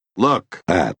Look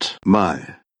at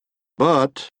my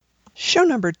butt. Show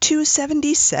number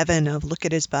 277 of Look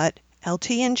at His Butt.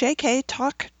 LT and JK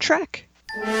talk Trek.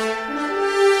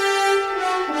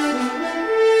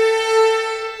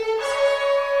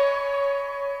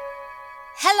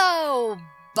 Hello,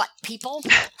 butt people.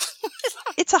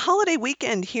 It's a holiday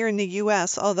weekend here in the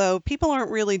U.S., although people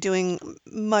aren't really doing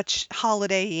much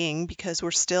holidaying because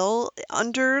we're still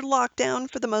under lockdown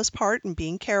for the most part and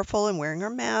being careful and wearing our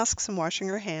masks and washing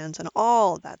our hands and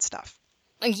all of that stuff.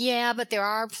 Yeah, but there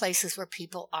are places where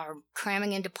people are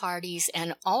cramming into parties.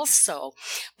 And also,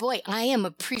 boy, I am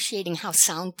appreciating how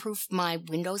soundproof my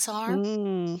windows are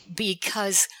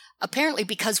because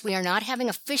we are not having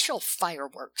official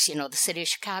fireworks. You know, the city of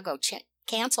Chicago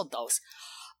canceled those.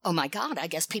 Oh my God, I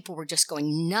guess people were just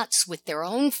going nuts with their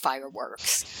own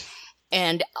fireworks.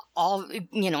 And all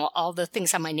the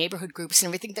things on my neighborhood groups and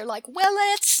everything, they're like, well,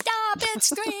 let's stop. It's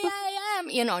 3 a.m.,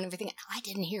 and everything. I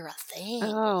didn't hear a thing.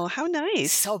 Oh, how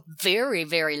nice. So very,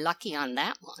 very lucky on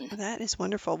that one. That is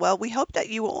wonderful. Well, we hope that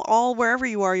you all, wherever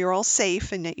you are, you're all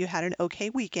safe and that you had an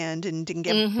okay weekend and didn't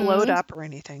get blowed up or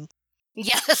anything.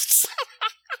 Yes.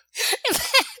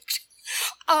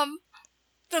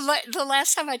 In fact, the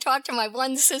last time I talked to my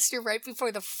one sister right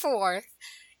before the 4th,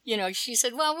 she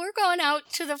said, well, we're going out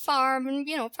to the farm and,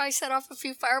 probably set off a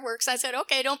few fireworks. I said,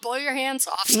 okay, don't blow your hands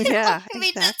off. Yeah, I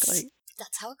mean, exactly.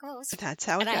 That's how it goes. That's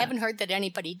how it goes. And I haven't heard that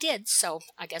anybody did, so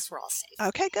I guess we're all safe.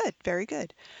 Okay, good. Very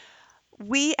good.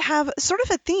 We have sort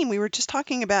of a theme. We were just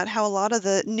talking about how a lot of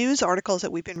the news articles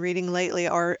that we've been reading lately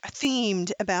are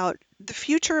themed about the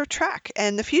future of Trek.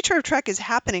 And the future of Trek is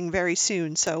happening very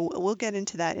soon, so we'll get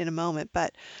into that in a moment.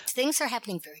 But things are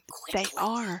happening very quickly. They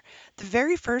are. The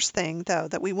very first thing, though,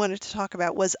 that we wanted to talk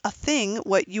about was a thing,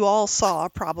 what you all saw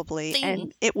probably.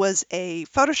 And it was a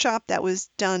Photoshop that was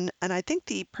done, and I think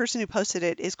the person who posted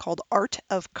it is called Art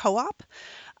of Co-op.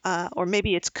 Or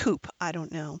maybe it's Coop, I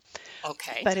don't know.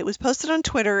 Okay. But it was posted on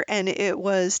Twitter, and it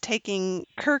was taking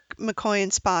Kirk, McCoy,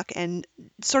 and Spock and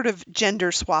sort of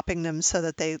gender swapping them so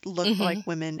that they look like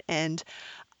women. And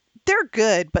they're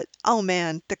good, but oh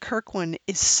man, the Kirk one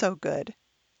is so good.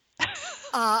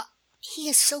 He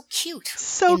is so cute.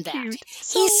 So in that. cute.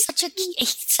 He's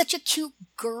such a cute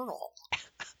girl.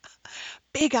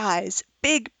 Big eyes.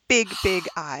 Big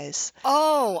eyes.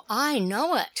 Oh, I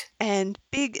know it. And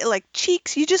big, like,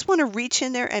 cheeks. You just want to reach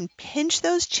in there and pinch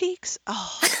those cheeks.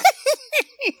 Oh,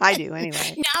 I do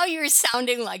anyway. Now you're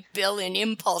sounding like Bill in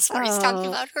Impulse, where he's talking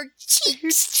about her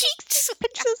cheeks.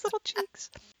 Pinch those little cheeks.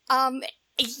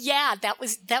 Yeah, that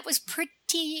was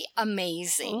pretty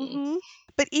amazing. Mm-hmm.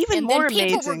 But even more amazing.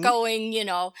 And then people were going,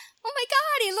 oh my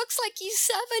God, he looks like he's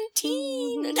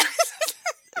 17.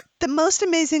 The most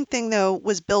amazing thing, though,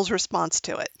 was Bill's response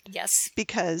to it. Yes.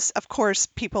 Because, of course,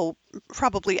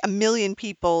 probably 1 million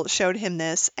people showed him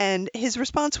this, and his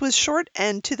response was short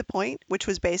and to the point, which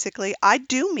was basically, I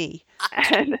do me.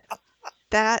 And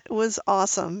that was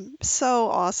awesome. So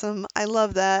awesome. I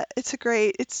love that.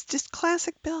 It's just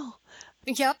classic Bill.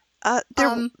 Yep.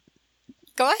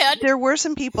 Go ahead. There were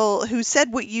some people who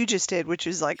said what you just did, which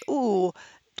was like, ooh,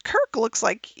 Kirk looks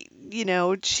like,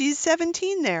 she's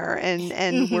 17 there.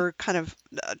 And we're kind of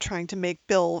trying to make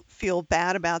Bill feel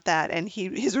bad about that. And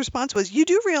his response was, you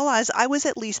do realize I was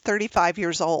at least 35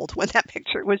 years old when that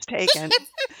picture was taken,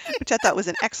 which I thought was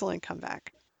an excellent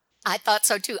comeback. I thought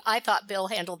so, too. I thought Bill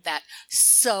handled that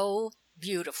so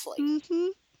beautifully. Mm-hmm.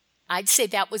 I'd say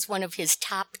that was one of his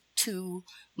top 2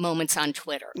 moments on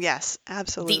Twitter. Yes,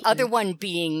 absolutely. The other one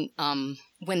being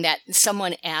when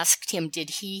someone asked him,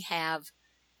 did he have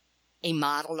a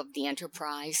model of the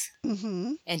Enterprise?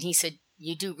 Mm-hmm. And he said,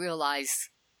 you do realize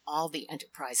all the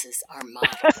Enterprises are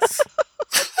models.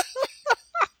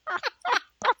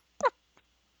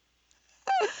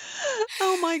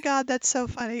 Oh my God, that's so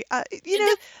funny.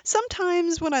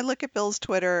 Sometimes when I look at Bill's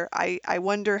Twitter, I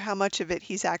wonder how much of it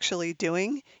he's actually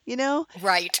doing,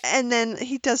 Right. And then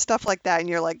he does stuff like that, and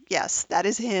you're like, yes, that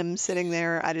is him sitting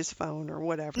there at his phone or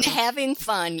whatever. Having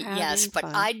fun, yes. But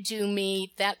I do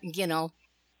me that,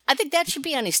 I think that should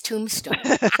be on his tombstone.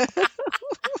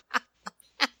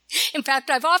 In fact,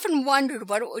 I've often wondered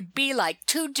what it would be like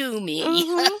to do me.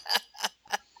 Mm-hmm.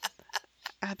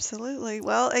 Absolutely.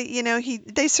 Well,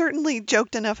 they certainly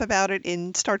joked enough about it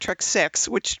in Star Trek VI,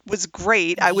 which was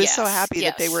great. I was so happy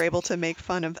that they were able to make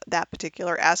fun of that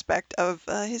particular aspect of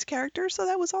his character, so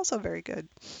that was also very good.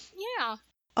 Yeah.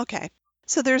 Okay.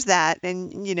 So there's that,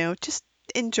 and, just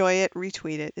enjoy it,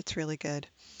 retweet it. It's really good.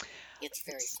 It's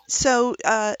very fun. So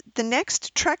the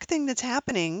next Trek thing that's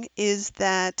happening is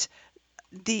that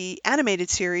the animated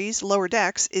series, Lower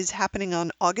Decks, is happening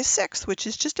on August 6th, which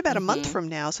is just about a month from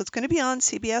now. So it's going to be on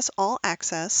CBS All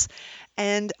Access.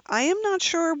 And I am not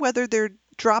sure whether they're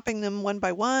dropping them one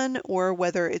by one or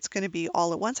whether it's going to be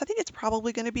all at once. I think it's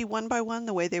probably going to be one by one,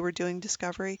 the way they were doing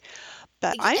Discovery.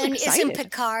 But I'm excited. And isn't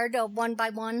Picard a one by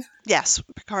one? Yes,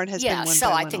 Picard has been one by one. Yeah,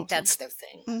 so I think also. that's their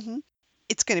thing. Mm-hmm.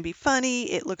 It's going to be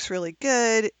funny. It looks really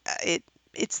good.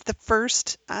 It's the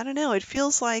first, I don't know, it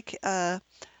feels like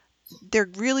they're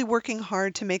really working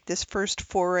hard to make this first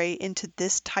foray into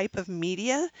this type of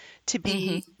media to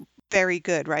be very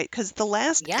good, right? Because the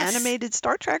last animated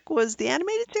Star Trek was the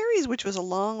animated series, which was a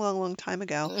long, long, long time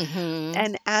ago.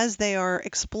 And as they are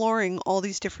exploring all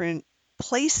these different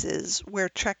places where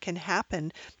Trek can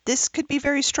happen, this could be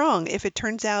very strong. If it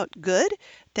turns out good,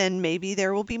 then maybe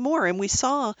there will be more. And we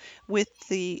saw with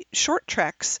the short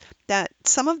Treks that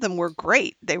some of them were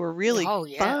great. They were really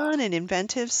fun and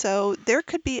inventive. So there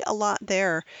could be a lot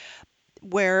there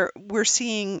where we're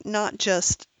seeing not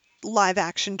just live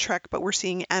action Trek, but we're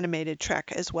seeing animated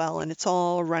Trek as well. And it's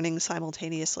all running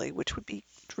simultaneously, which would be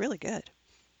really good.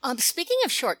 Speaking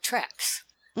of short Treks,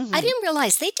 I didn't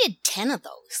realize they did 10 of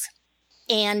those.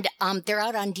 And they're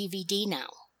out on DVD now.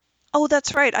 Oh,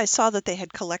 that's right. I saw that they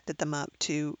had collected them up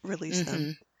to release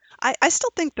them. I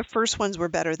still think the first ones were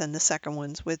better than the second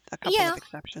ones, with a couple of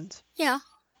exceptions. Yeah.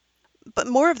 But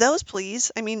more of those, please.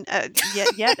 I mean,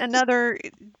 yet another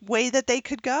way that they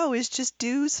could go is just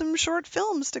do some short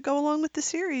films to go along with the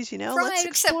series, you know? Right, Let's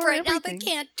explore except right everything. now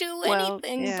they can't do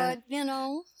anything, but, you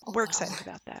know. We're excited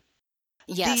about that.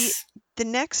 Yes. The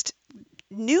next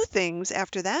new things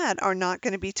after that are not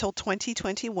going to be till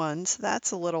 2021, so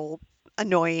that's a little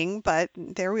annoying, but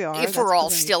there we are. If we're all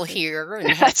still here and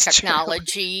have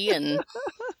technology and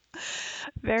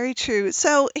very true.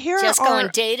 So here just going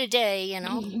day to day, you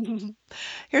know.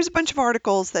 Here's a bunch of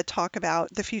articles that talk about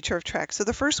the future of Trek. So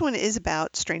the first one is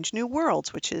about Strange New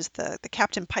Worlds, which is the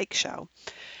Captain Pike show,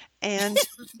 and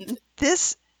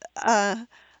this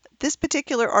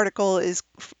particular article is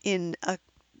in a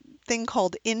thing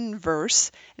called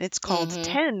Inverse, and it's called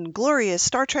 10 Glorious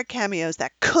Star Trek Cameos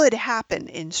That Could Happen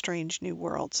in Strange New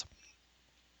Worlds.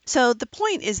 So the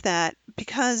point is that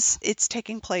because it's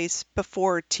taking place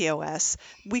before TOS,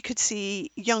 we could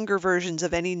see younger versions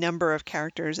of any number of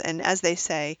characters, and as they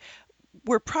say,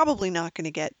 we're probably not going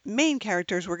to get main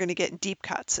characters, we're going to get deep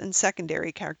cuts and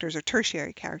secondary characters or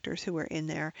tertiary characters who are in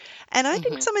there. And I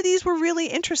think some of these were really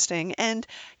interesting. And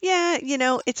yeah, you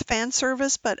know, it's fan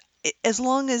service, but as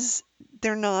long as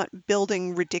they're not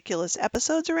building ridiculous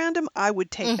episodes around them, I would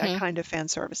take that kind of fan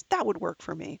service. That would work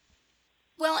for me.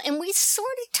 Well, and we sort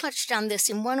of touched on this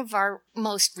in one of our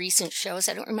most recent shows.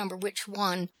 I don't remember which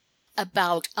one.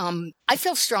 About, I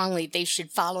feel strongly they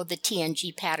should follow the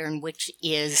TNG pattern, which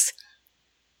is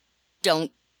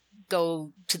don't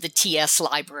go to the TOS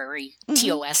library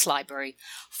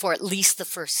for at least the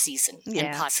first season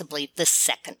and possibly the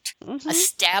second.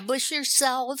 Establish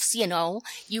yourselves, you know.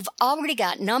 You've already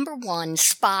got number one,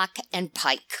 Spock and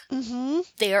Pike.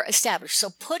 They're established. So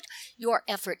put your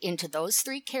effort into those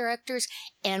three characters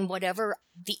and whatever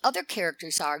the other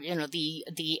characters are, you know,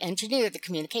 the engineer, the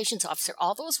communications officer,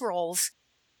 all those roles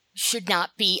should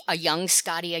not be a young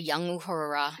Scotty, a young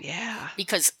Uhura. Yeah.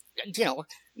 Because, you know,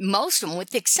 most of them, with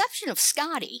the exception of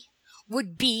Scotty,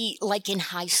 would be like in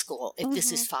high school if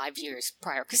this is 5 years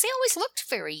prior, because they always looked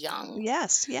very young.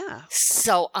 Yes, yeah.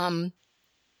 So,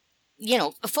 you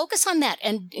know, focus on that.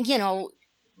 And, you know,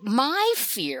 my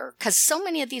fear, because so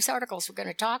many of these articles we're going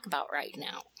to talk about right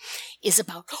now, is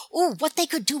about, oh, what they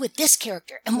could do with this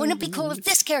character. And wouldn't it be cool if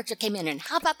this character came in? And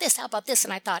how about this? How about this?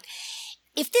 And I thought,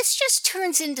 if this just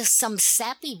turns into some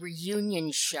sappy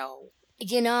reunion show,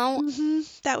 you know?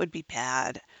 That would be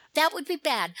bad. That would be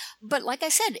bad. But like I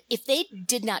said, if they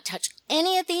did not touch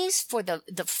any of these for the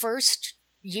first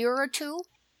year or two,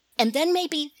 and then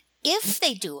maybe if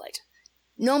they do it,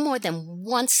 no more than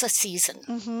once a season,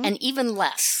 and even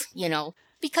less, you know,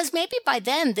 because maybe by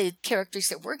then the characters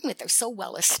they're working with are so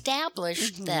well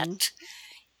established that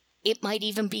it might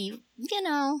even be, you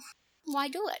know, why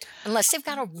do it? Unless they've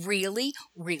got a really,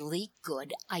 really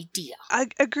good idea. I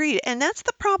agreed. And that's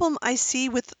the problem I see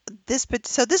with this.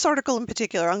 So this article in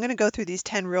particular, I'm going to go through these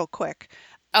 10 real quick.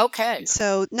 Okay.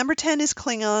 So number 10 is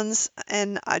Klingons.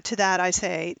 And to that I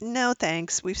say, no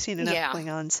thanks. We've seen enough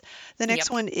Klingons. The next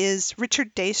one is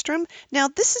Richard Daystrom. Now,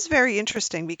 this is very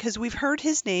interesting because we've heard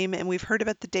his name and we've heard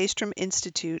about the Daystrom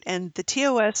Institute. And the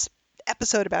TOS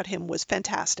episode about him was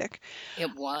fantastic.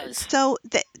 It was. So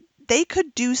they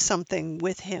could do something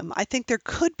with him. I think there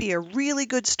could be a really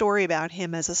good story about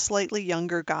him as a slightly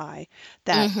younger guy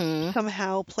that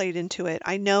somehow played into it.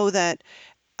 I know that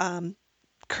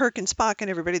Kirk and Spock and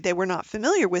everybody, they were not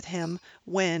familiar with him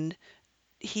when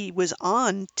he was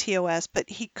on TOS, but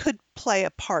he could play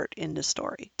a part in the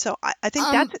story. So I think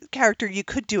that's a character you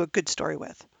could do a good story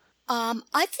with.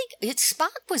 I think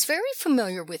Spock was very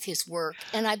familiar with his work,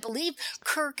 and I believe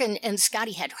Kirk and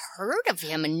Scotty had heard of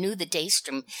him and knew the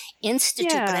Daystrom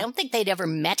Institute, but I don't think they'd ever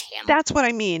met him. That's what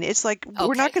I mean. It's like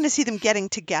we're not going to see them getting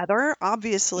together.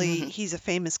 Obviously, he's a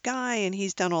famous guy, and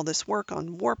he's done all this work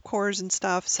on warp cores and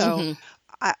stuff. So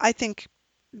I think,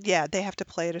 they have to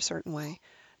play it a certain way.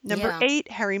 Number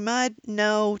 8, Harry Mudd.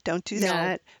 No, don't do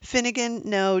that. Finnegan.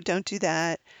 No, don't do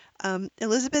that.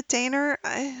 Elizabeth Daner.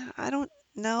 I don't.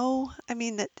 No, I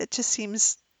mean, that just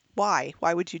seems, why?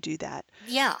 Why would you do that?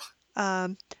 Yeah.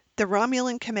 The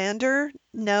Romulan commander,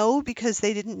 no, because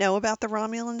they didn't know about the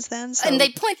Romulans then. So. And they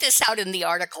point this out in the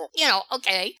article,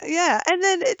 okay. Yeah, and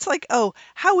then it's like, oh,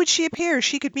 how would she appear?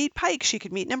 She could meet Pike, she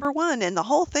could meet number 1, and the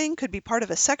whole thing could be part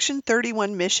of a Section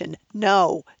 31 mission.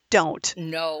 No, don't.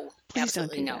 No, please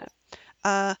absolutely don't do no.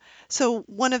 That. So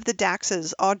one of the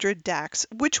Daxes, Audred Dax,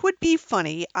 which would be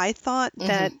funny. I thought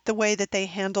that the way that they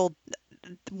handled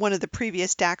one of the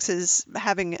previous Daxes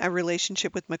having a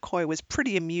relationship with McCoy was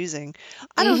pretty amusing.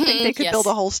 I don't think they could build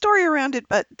a whole story around it,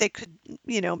 but they could,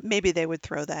 maybe they would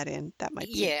throw that in. That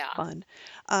might be fun.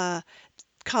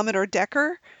 Commodore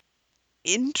Decker,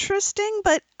 interesting,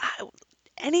 but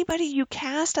anybody you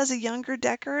cast as a younger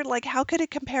Decker, like how could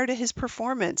it compare to his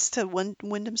performance, to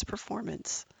Wyndham's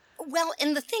performance? Well,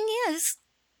 and the thing is,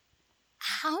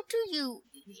 how do you...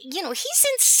 he's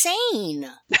insane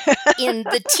in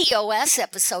the TOS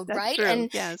episode, That's right? True.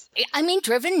 And yes. I mean,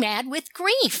 driven mad with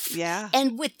grief. Yeah.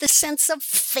 And with the sense of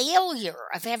failure,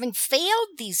 of having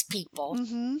failed these people.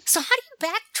 So how do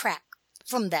you backtrack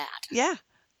from that? Yeah.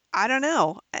 I don't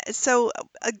know. So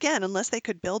again, unless they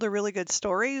could build a really good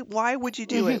story, why would you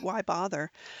do it? Why bother?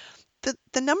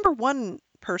 The number 1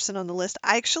 person on the list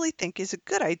I actually think is a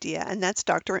good idea, and that's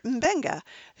Dr. Mbenga,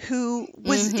 who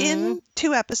was in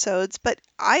 2 episodes, but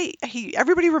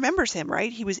everybody remembers him,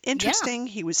 right? He was interesting,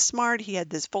 he was smart, he had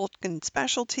this Vulcan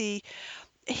specialty.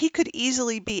 He could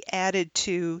easily be added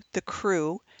to the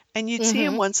crew, and you'd see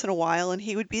him once in a while, and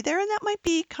he would be there, and that might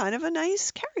be kind of a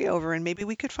nice carryover, and maybe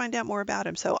we could find out more about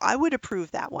him. So I would approve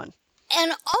that one.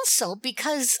 And also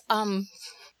because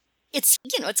it's,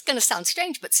 it's going to sound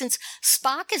strange, but since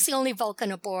Spock is the only Vulcan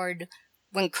aboard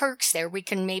when Kirk's there, we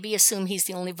can maybe assume he's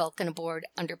the only Vulcan aboard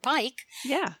under Pike.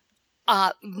 Yeah.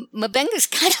 Mbenga's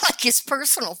kind of like his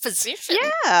personal physician.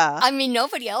 Yeah. I mean,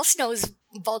 nobody else knows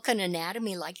Vulcan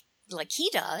anatomy like he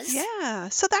does. Yeah.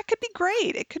 So that could be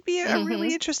great. It could be a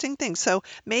really interesting thing. So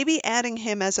maybe adding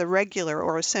him as a regular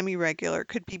or a semi-regular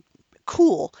could be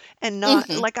cool, and not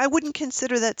like, I wouldn't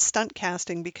consider that stunt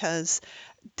casting, because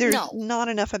there's not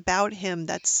enough about him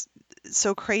that's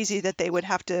so crazy that they would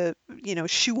have to,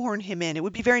 shoehorn him in. It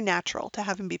would be very natural to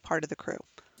have him be part of the crew.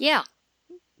 Yeah.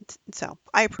 So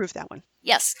I approve that one.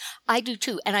 Yes, I do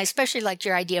too. And I especially liked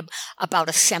your idea about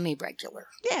a semi-regular.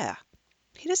 Yeah.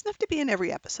 He doesn't have to be in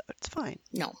every episode. It's fine.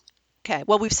 No. Okay.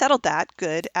 Well, we've settled that.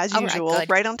 Good. As usual,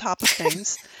 right on top of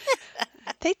things.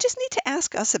 They just need to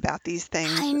ask us about these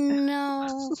things. I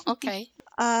know. Okay.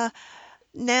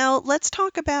 Now let's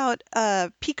talk about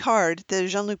Picard, the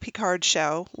Jean-Luc Picard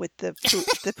show with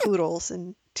the poodles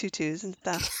and tutus and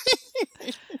stuff.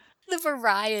 The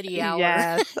variety hour.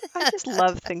 Yes. I just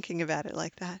love thinking about it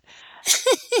like that.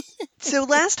 So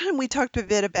last time we talked a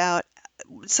bit about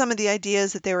some of the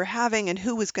ideas that they were having and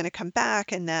who was going to come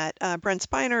back, and that Brent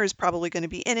Spiner is probably going to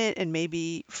be in it, and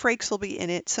maybe Frakes will be in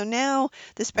it. So now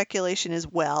the speculation is,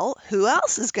 well, who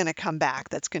else is going to come back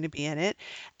that's going to be in it?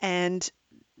 And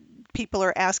people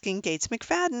are asking Gates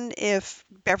McFadden if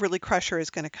Beverly Crusher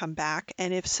is going to come back,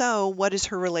 and if so, what is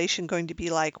her relation going to be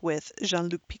like with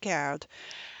Jean-Luc Picard?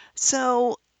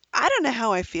 So I don't know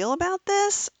how I feel about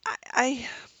this. I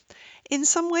in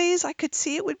some ways I could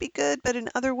see it would be good, but in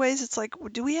other ways it's like,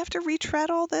 do we have to retread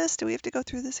all this? Do we have to go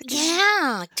through this again?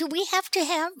 Yeah. Do we have to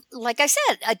have, like I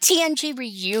said, a TNG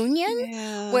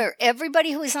reunion where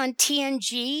everybody who was on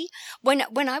TNG,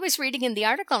 when I was reading in the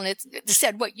article and it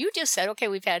said what you just said, okay,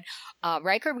 we've had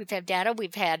Riker, we've had Data,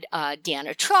 we've had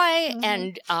Deanna Troi,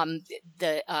 and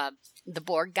the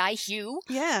Borg guy, Hugh.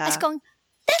 Yeah. I was going,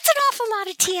 that's an awful lot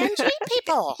of TNG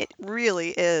people. It really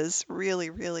is. Really,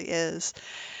 really is.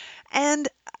 And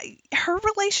her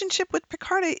relationship with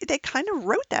Picard, they kind of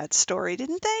wrote that story,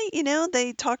 didn't they?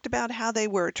 They talked about how they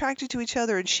were attracted to each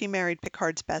other, and she married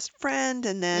Picard's best friend.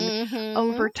 And then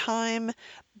over time,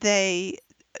 they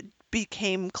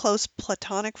became close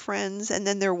platonic friends. And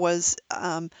then there was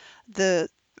the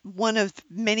one of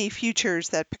many futures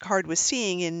that Picard was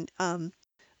seeing in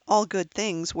All Good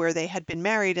Things, where they had been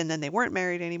married and then they weren't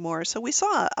married anymore. So we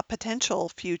saw a potential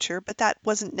future, but that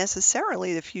wasn't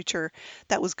necessarily the future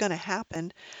that was going to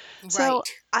happen. So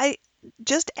Right.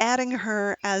 just adding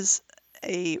her as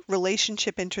a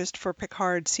relationship interest for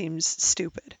Picard seems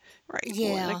stupid, right?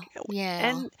 Yeah. Yeah.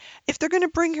 And if they're going to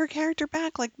bring her character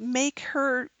back, like make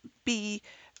her be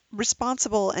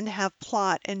responsible and have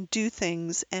plot and do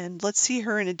things, and let's see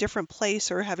her in a different place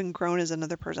or having grown as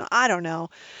another person. I don't know.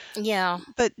 Yeah.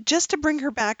 But just to bring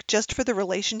her back just for the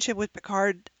relationship with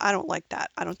Picard, I don't like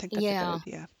that. I don't think that's a Yeah. good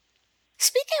idea.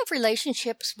 Speaking of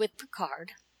relationships with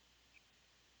Picard,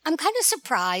 I'm kind of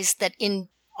surprised that in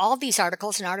all these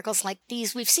articles and articles like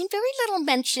these, we've seen very little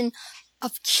mention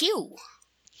of Q.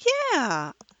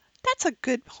 Yeah, that's a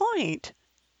good point.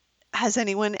 Has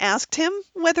anyone asked him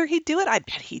whether he'd do it? I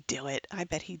bet he'd do it. I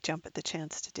bet he'd jump at the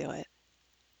chance to do it.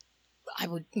 I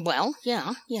would, well,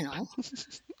 yeah, you know.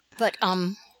 But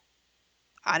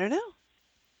I don't know.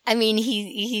 I mean,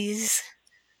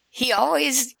 he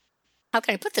always, how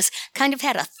can I put this? Kind of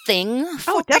had a thing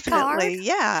for Oh, definitely. Picard.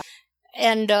 Yeah.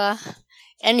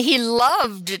 And he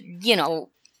loved, you know,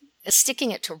 sticking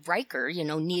it to Riker, you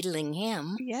know, needling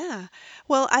him. Yeah.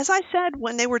 Well, as I said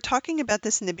when they were talking about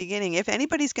this in the beginning, if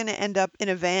anybody's going to end up in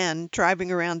a van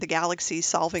driving around the galaxy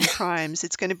solving crimes,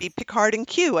 it's going to be Picard and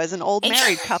Q as an old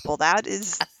married couple. That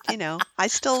is, you know,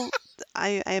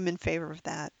 I am in favor of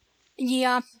that.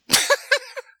 Yeah.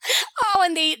 Oh,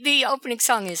 and the opening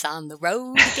song is On the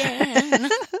Road Again.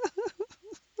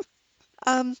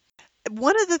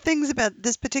 One of the things about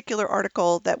this particular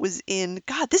article that was in,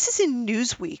 God, this is in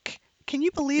Newsweek. Can you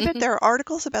believe it? There are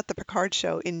articles about the Picard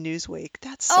show in Newsweek.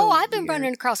 That's so I've been weird.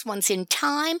 running across ones in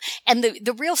Time, and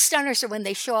the real stunners are when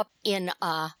they show up in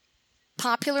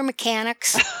Popular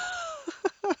Mechanics,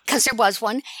 because there was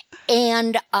one,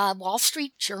 and Wall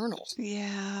Street Journal.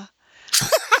 Yeah.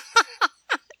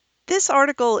 This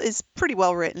article is pretty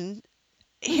well written.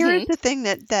 Here's the thing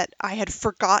that I had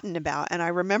forgotten about, and I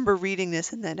remember reading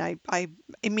this, and then I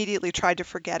immediately tried to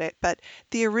forget it. But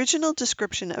the original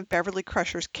description of Beverly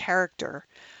Crusher's character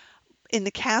in the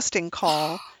casting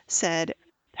call said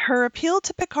her appeal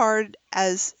to Picard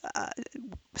as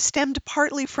stemmed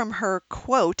partly from her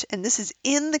quote, and this is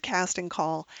in the casting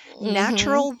call,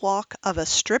 natural walk of a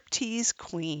striptease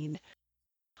queen.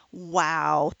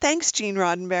 Wow. Thanks, Gene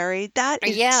Roddenberry. That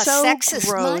is so sexist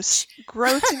gross. much?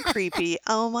 Gross and creepy.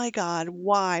 Oh my God.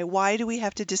 Why? Why do we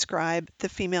have to describe the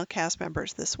female cast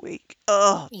members this week?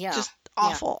 Ugh. Yeah. Just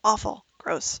awful. Awful.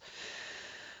 Gross.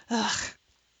 Ugh.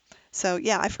 So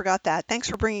yeah, I forgot that. Thanks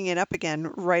for bringing it up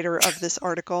again, writer of this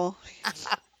article.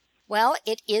 Well,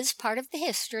 it is part of the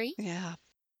history. Yeah.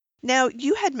 Now,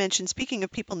 you had mentioned, speaking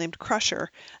of people named Crusher,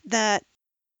 that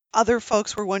other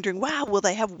folks were wondering, wow, will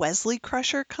they have Wesley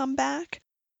Crusher come back?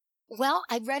 Well,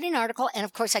 I read an article, and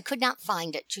of course I could not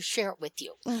find it to share it with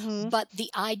you. But the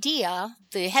idea,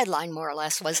 the headline more or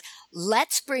less, was,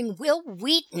 let's bring Will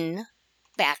Wheaton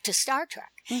back to Star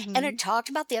Trek. And it talked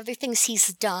about the other things he's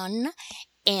done,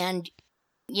 and,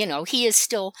 you know, he is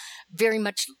still very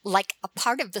much like a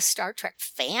part of the Star Trek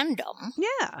fandom.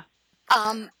 Yeah.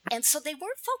 And so they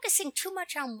weren't focusing too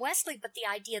much on Wesley, but the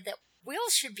idea that Will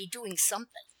should be doing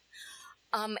something.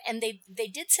 And they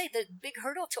did say the big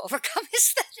hurdle to overcome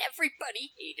is that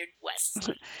everybody hated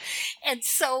Wesley. And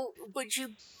so would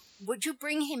you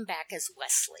bring him back as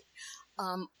Wesley?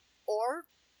 Or,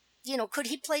 you know, could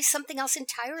he play something else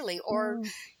entirely? Or,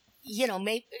 you know,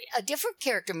 maybe a different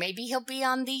character. Maybe he'll be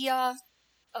on the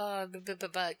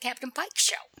Captain Pike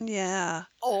show. Yeah.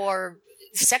 Or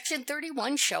Section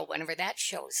 31 show, whenever that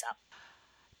shows up.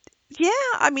 Yeah,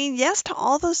 I mean, yes to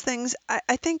all those things.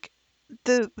 I think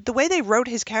the way they wrote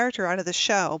his character out of the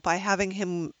show by having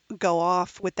him go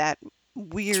off with that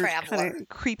weird kind of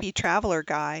creepy traveler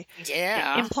guy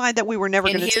implied that we were never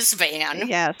going to... In his van.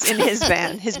 Yes, in his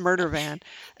van, his murder van.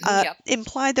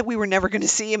 Implied that we were never going to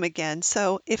see him again.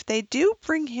 So if they do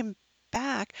bring him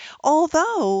back,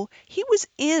 although he was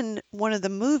in one of the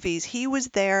movies, he was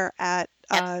there at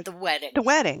the wedding. The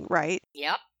wedding, right?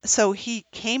 Yep. So he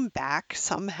came back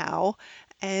somehow,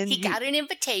 and he got an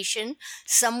invitation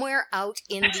somewhere out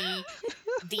in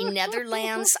the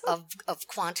Netherlands of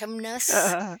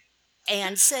quantumness,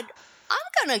 and said,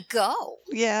 "I'm gonna go."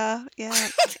 Yeah.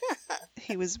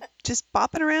 He was just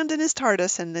bopping around in his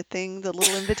TARDIS, and the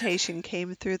little invitation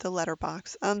came through the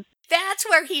letterbox. That's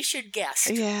where he should guest.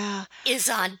 Yeah. Is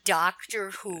on Doctor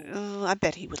Who. Oh, I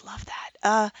bet he would love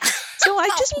that. So I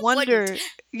just wonder.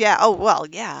 Yeah. Oh well.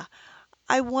 Yeah.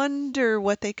 I wonder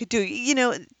what they could do. You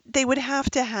know, they would have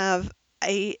to have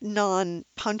a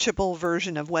non-punchable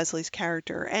version of Wesley's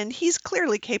character, and he's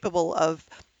clearly capable of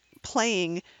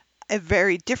playing a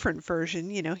very different version.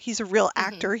 He's a real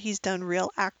actor. He's done real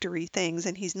actory things,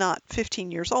 and he's not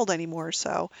 15 years old anymore.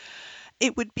 So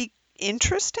it would be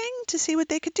interesting to see what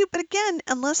they could do. But again,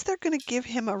 unless they're going to give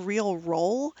him a real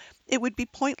role, it would be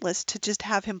pointless to just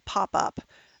have him pop up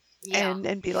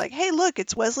and be like, hey, look,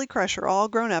 it's Wesley Crusher all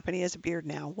grown up and he has a beard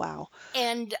now. Wow.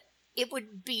 And it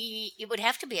would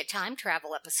have to be a time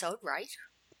travel episode, right?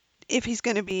 If he's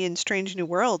going to be in Strange New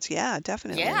Worlds, yeah,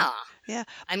 definitely. Yeah.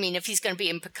 I mean, if he's going to be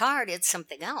in Picard, it's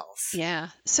something else. Yeah.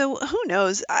 So who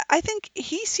knows? I think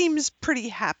he seems pretty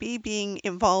happy being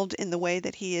involved in the way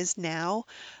that he is now.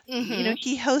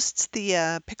 He hosts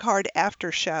the Picard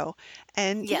After Show,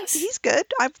 and he's good.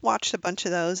 I've watched a bunch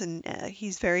of those, and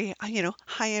he's very,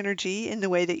 high energy in the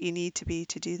way that you need to be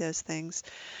to do those things.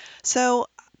 So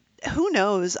who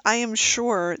knows? I am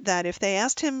sure that if they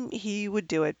asked him, he would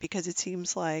do it, because it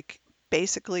seems like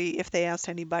basically if they asked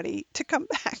anybody to come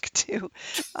back to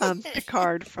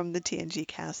Picard from the TNG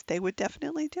cast, they would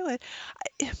definitely do it.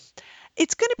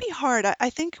 It's going to be hard. I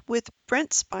think with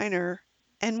Brent Spiner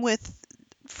and with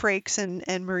Frakes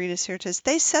and Marina Sirtis,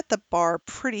 they set the bar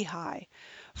pretty high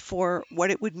for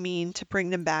what it would mean to bring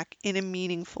them back in a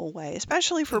meaningful way,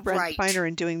 especially for Brent Spiner,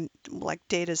 and doing like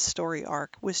Data's story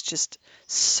arc was just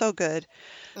so good.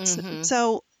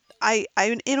 So I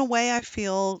in a way, I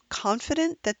feel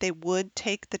confident that they would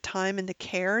take the time and the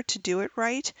care to do it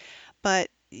right, but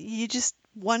you just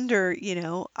wonder,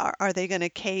 are they going to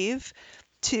cave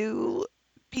to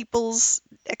people's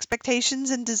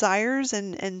expectations and desires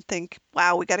and think,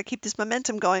 wow, we got to keep this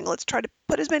momentum going. Let's try to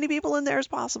put as many people in there as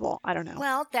possible. I don't know.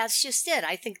 Well, that's just it.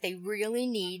 I think they really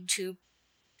need to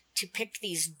pick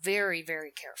these very,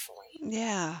 very carefully.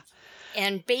 Yeah.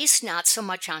 And based not so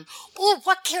much on,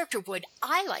 what character would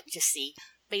I like to see,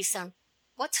 based on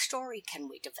what story can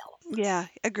we develop? Yeah,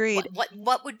 agreed.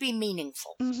 What would be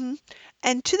meaningful?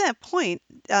 And to that point,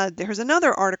 there's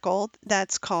another article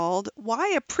that's called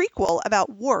 "Why a Prequel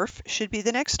About Worf Should Be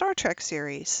the Next Star Trek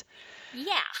Series."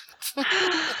 Yeah. And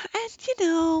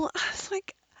it's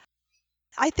like,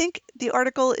 I think the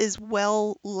article is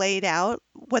well laid out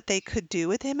what they could do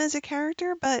with him as a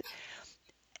character, but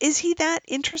is he that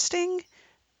interesting?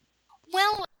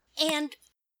 Well, and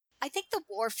I think the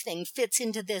Worf thing fits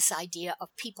into this idea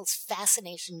of people's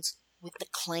fascinations with the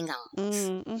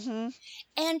Klingons.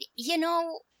 And,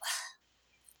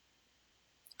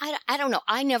 I don't know.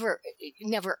 I never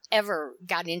ever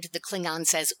got into the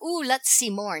Klingons as, let's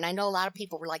see more. And I know a lot of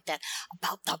people were like that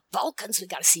about the Vulcans. We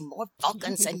got to see more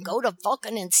Vulcans and go to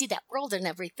Vulcan and see that world and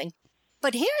everything.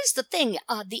 But here's the thing.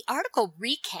 The article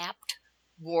recapped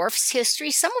Worf's history,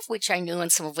 some of which I knew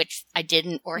and some of which I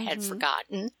didn't or had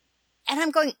forgotten. And I'm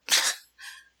going,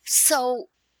 so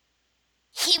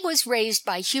he was raised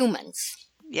by humans.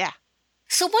 Yeah.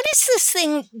 So what is this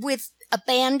thing with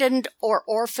abandoned or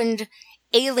orphaned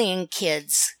alien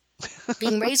kids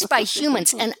being raised by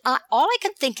humans? And all I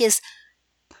can think is,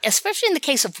 especially in the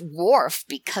case of Worf,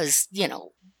 because,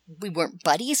 we weren't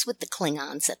buddies with the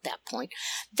Klingons at that point,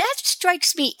 that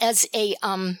strikes me as a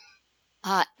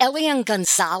Elian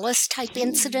Gonzalez type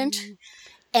incident,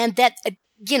 and that,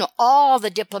 all the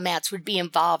diplomats would be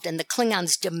involved and the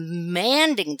Klingons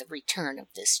demanding the return of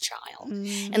this child.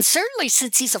 And certainly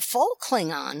since he's a full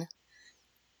Klingon,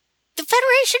 the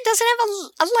Federation doesn't have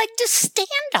a leg to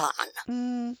stand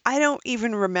on. I don't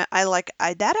even remember.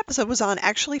 That episode was on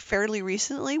actually fairly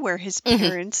recently, where his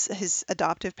parents, his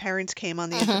adoptive parents, came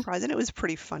on the Enterprise, and it was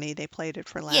pretty funny. They played it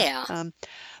for laughs. Yeah.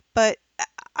 But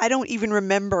I don't even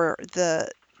remember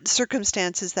the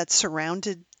circumstances that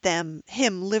surrounded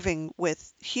him living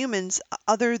with humans,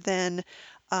 other than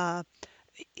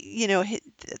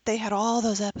they had all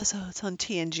those episodes on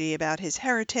TNG about his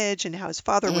heritage and how his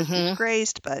father was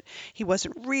disgraced, but he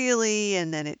wasn't really.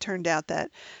 And then it turned out that,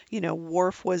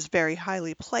 Worf was very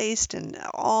highly placed and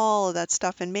all of that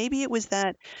stuff. And maybe it was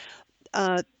that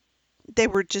they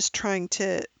were just trying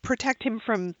to protect him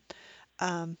from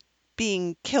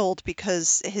being killed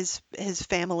because his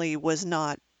family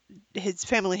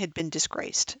had been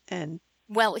disgraced. And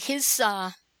well,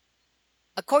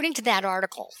 according to that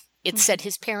article, it said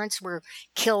his parents were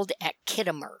killed at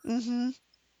Khitomer.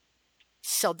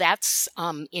 So that's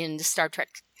in the Star Trek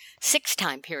 6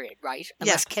 time period, right?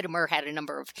 Unless Khitomer had a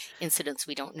number of incidents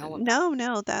we don't know about.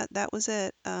 No, that was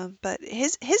it. But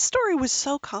his story was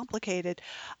so complicated.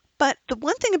 But the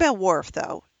one thing about Worf,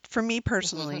 though, for me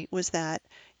personally, was that,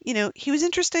 he was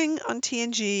interesting on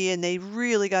TNG, and they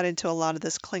really got into a lot of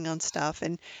this Klingon stuff,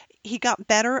 and he got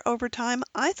better over time.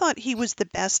 I thought he was the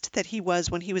best that he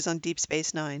was when he was on Deep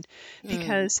Space Nine,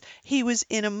 because he was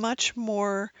in a much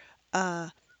more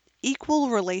equal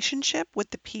relationship with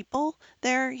the people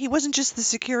there. He wasn't just the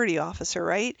security officer,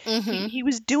 right? He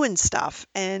was doing stuff,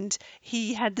 and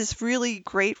he had this really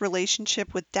great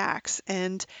relationship with Dax,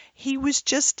 and he was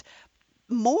just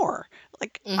more.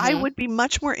 Like, I would be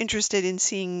much more interested in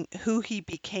seeing who he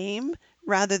became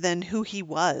rather than who he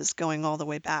was going all the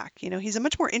way back. He's a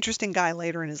much more interesting guy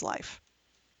later in his life.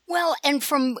 Well, and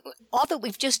from all that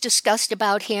we've just discussed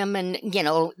about him and,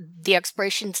 the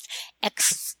explorations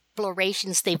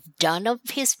they've done of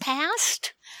his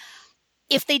past,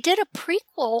 if they did a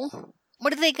prequel,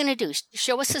 what are they going to do?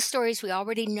 Show us the stories we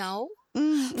already know?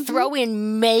 Throw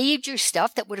in major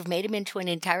stuff that would have made him into an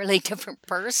entirely different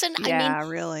person? Yeah, I mean,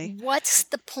 really. What's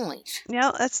the point?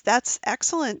 Yeah, that's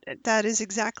excellent. That is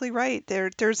exactly right.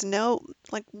 There's no,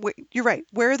 like, you're right.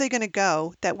 Where are they going to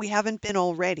go that we haven't been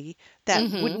already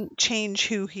that wouldn't change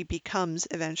who he becomes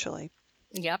eventually?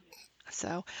 Yep.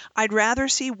 So I'd rather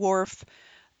see Worf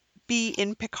be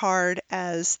in Picard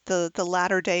as the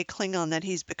latter day Klingon that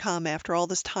he's become after all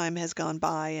this time has gone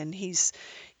by, and he's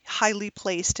highly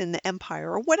placed in the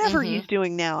Empire or whatever he's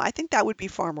doing now. I think that would be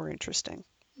far more interesting.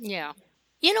 Yeah.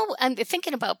 I'm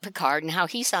thinking about Picard and how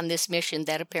he's on this mission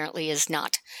that apparently is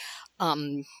not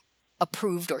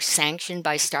approved or sanctioned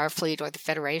by Starfleet or the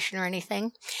Federation or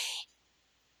anything.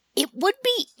 It would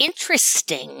be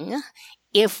interesting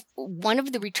if one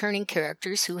of the returning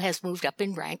characters who has moved up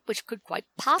in rank, which could quite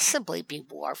possibly be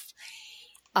Worf,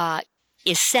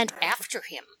 is sent after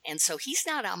him. And so he's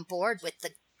not on board with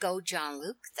the Go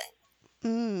Jean-Luc thing.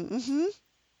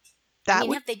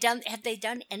 Have they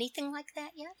done anything like that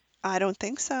yet? I don't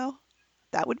think so.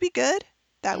 That would be good.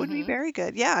 That would be very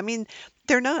good. Yeah, I mean,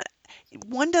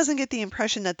 one doesn't get the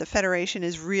impression that the Federation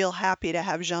is real happy to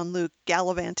have Jean-Luc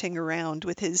gallivanting around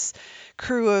with his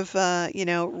crew of,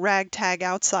 ragtag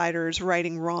outsiders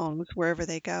righting wrongs wherever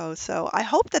they go. So I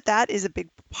hope that is a big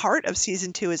part of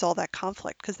season 2 is all that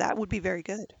conflict, because that would be very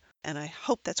good. And I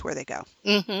hope that's where they go.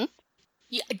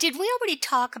 Yeah, did we already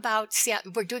talk about,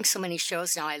 we're doing so many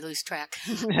shows now, I lose track,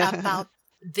 about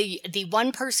the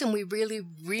one person we really,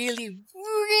 really,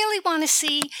 really want to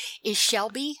see is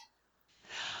Shelby?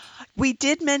 We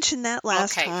did mention that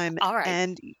last time. All right.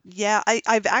 And yeah,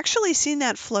 I've actually seen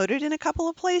that floated in a couple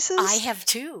of places. I have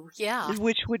too, yeah.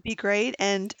 Which would be great.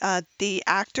 And the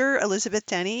actor, Elizabeth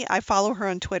Denny, I follow her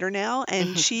on Twitter now,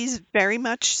 and she's very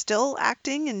much still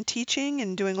acting and teaching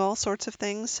and doing all sorts of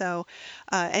things. So,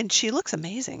 and she looks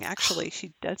amazing, actually.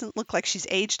 She doesn't look like she's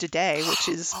aged a day, which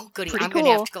is goody. pretty I'm cool.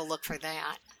 going to have to go look for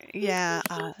that. Yeah,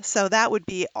 so that would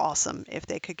be awesome if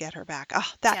they could get her back.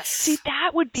 Yes. See,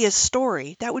 that would be a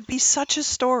story. That would be such a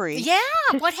story. Yeah,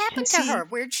 what happened to her?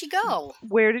 Where'd she go?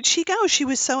 Where did she go? She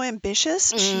was so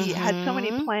ambitious. She had so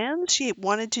many plans. She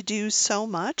wanted to do so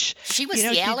much. She was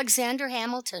the Alexander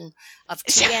Hamilton of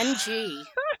TNG.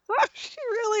 She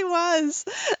really was.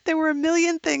 There were a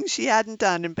million things she hadn't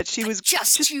done, but she was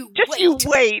just you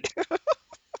wait.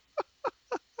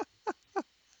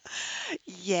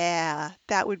 Yeah,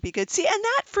 that would be good. See, and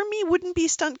that for me wouldn't be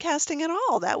stunt casting at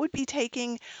all. That would be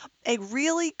taking a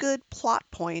really good plot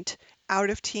point out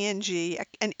of TNG,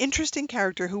 an interesting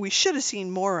character who we should have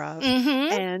seen more of,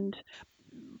 and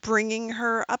bringing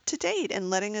her up to date and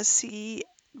letting us see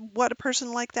what a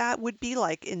person like that would be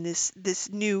like in this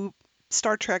new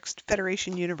Star Trek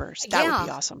Federation universe. That would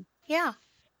be awesome. Yeah.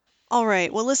 All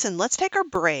right. Well, listen, let's take our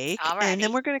break, Alrighty. and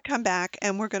then we're going to come back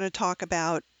and we're going to talk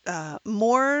about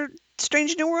more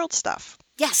Strange New World stuff.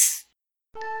 Yes.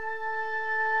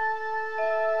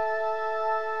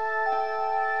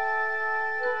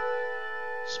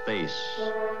 Space,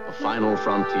 the final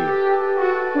frontier.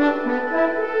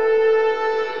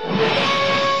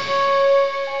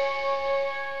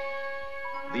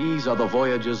 These are the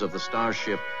voyages of the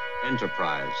starship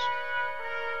Enterprise.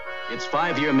 Its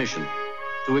 5-year mission: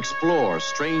 to explore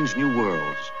strange new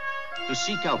worlds, to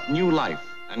seek out new life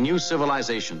and new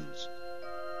civilizations,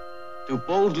 to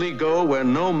boldly go where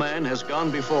no man has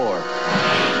gone before.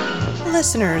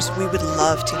 Listeners, we would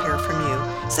love to hear from you.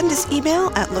 Send us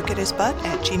email at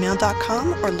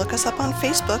lookathisbutt@gmail.com or look us up on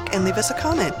Facebook and leave us a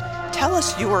comment. Tell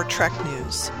us your Trek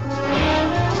news.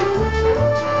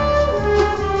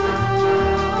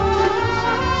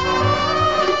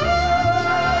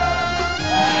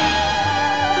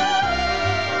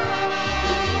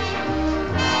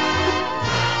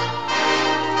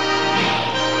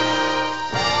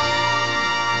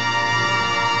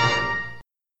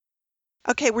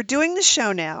 Okay, we're doing the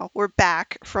show now. We're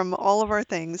back from all of our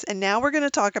things, and now we're going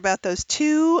to talk about those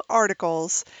 2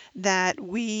 articles that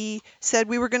we said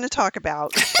we were going to talk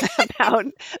about, about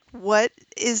what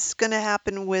is going to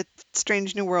happen with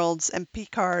Strange New Worlds and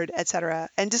Picard, etc.,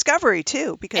 and Discovery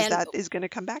too, because that is going to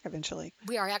come back eventually.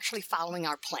 We are actually following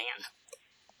our plan.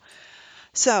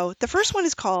 So the first one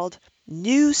is called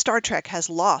New Star Trek Has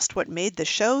Lost What Made the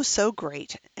Show So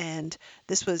Great. And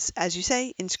this was, as you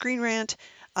say, in Screen Rant,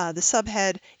 the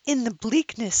subhead, In the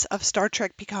Bleakness of Star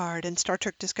Trek Picard and Star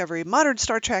Trek Discovery, Modern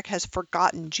Star Trek has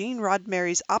forgotten Gene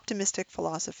Roddenberry's optimistic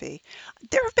philosophy.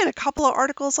 There have been a couple of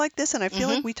articles like this, and I feel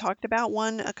like we talked about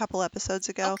one a couple episodes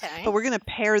ago. Okay. But we're going to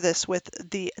pair this with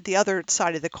the other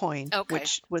side of the coin,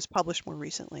 which was published more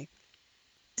recently.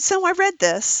 So I read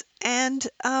this, and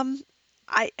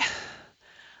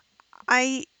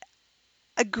I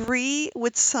agree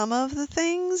with some of the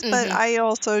things, but I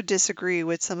also disagree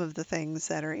with some of the things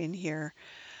that are in here.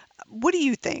 What do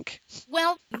you think?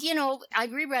 Well, I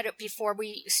reread it before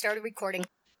we started recording,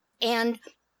 and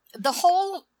the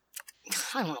whole,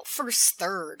 I don't know, first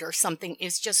third or something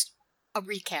is just a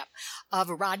recap of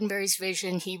Roddenberry's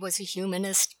vision. He was a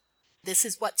humanist. This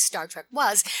is what Star Trek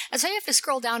was. And so you have to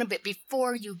scroll down a bit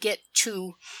before you get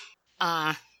to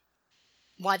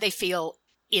why they feel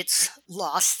it's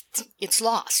lost. It's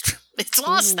lost. It's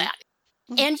lost that.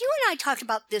 And you and I talked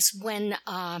about this when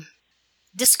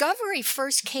Discovery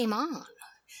first came on,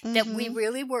 that we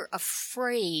really were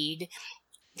afraid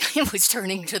it was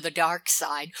turning to the dark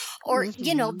side, or,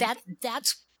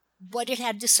 that's what it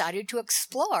had decided to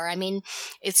explore. I mean,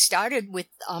 it started with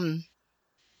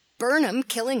Burnham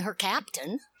killing her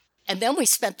captain, and then we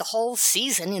spent the whole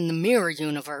season in the mirror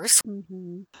universe.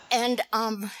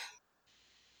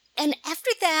 And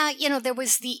after that, there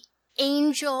was the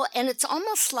Angel, and it's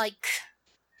almost like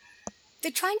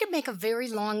they're trying to make a very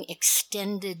long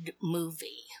extended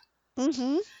movie. But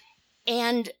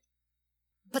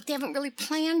they haven't really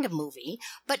planned a movie.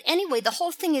 But anyway, the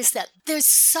whole thing is that there's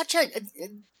so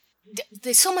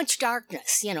much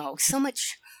darkness, so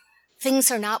much things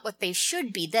are not what they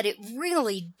should be, that it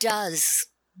really does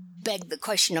beg the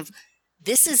question of,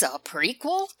 this is a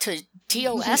prequel to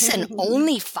TOS and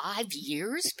only 5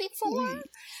 years before?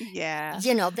 Yeah.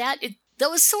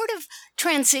 Those sort of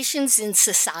transitions in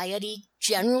society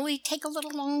generally take a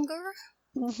little longer.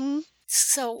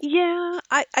 So. Yeah,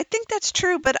 I think that's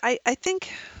true, but I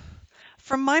think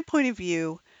from my point of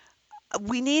view,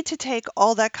 we need to take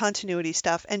all that continuity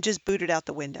stuff and just boot it out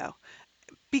the window,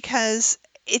 because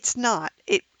it's not.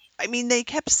 They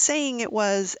kept saying it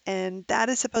was, and that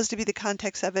is supposed to be the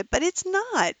context of it, but it's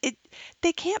not.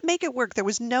 They can't make it work. There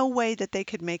was no way that they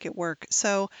could make it work.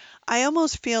 So I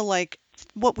almost feel like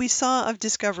what we saw of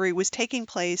Discovery was taking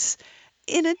place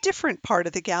in a different part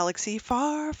of the galaxy,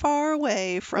 far, far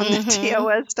away from the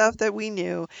TOS stuff that we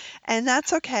knew. And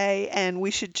that's okay, and we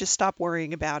should just stop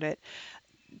worrying about it,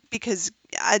 because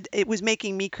it was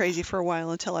making me crazy for a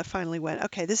while until I finally went,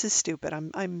 okay, this is stupid.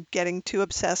 I'm getting too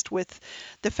obsessed with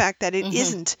the fact that it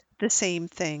isn't the same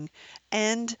thing.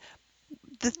 And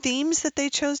the themes that they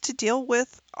chose to deal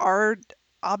with are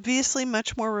obviously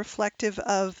much more reflective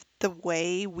of the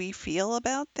way we feel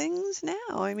about things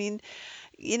now. I mean,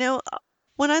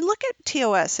 when I look at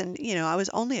TOS, and I was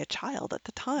only a child at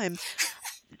the time,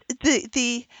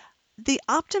 the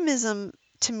optimism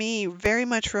to me very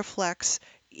much reflects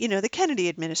the Kennedy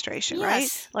administration, right?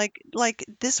 Like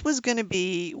this was going to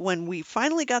be when we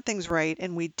finally got things right,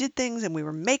 and we did things, and we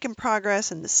were making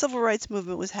progress, and the civil rights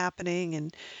movement was happening,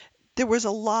 and there was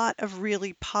a lot of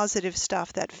really positive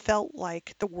stuff that felt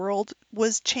like the world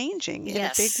was changing in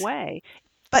a big way,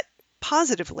 but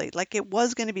positively, like it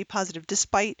was going to be positive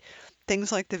despite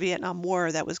things like the Vietnam War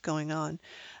that was going on.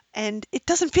 And it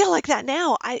doesn't feel like that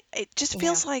now. It just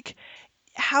feels like,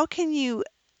 how can you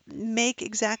make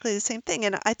exactly the same thing?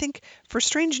 And I think for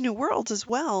Strange New Worlds as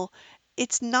well,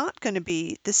 it's not going to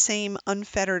be the same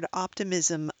unfettered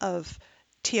optimism of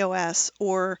TOS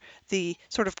or the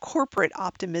sort of corporate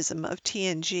optimism of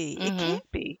TNG. It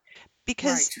can't be,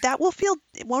 because that will feel,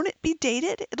 won't it be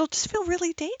dated? It'll just feel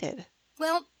really dated.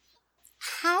 Well,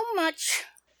 how much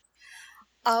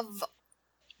of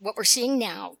what we're seeing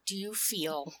now do you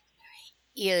feel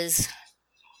is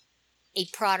a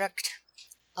product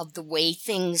of the way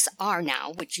things are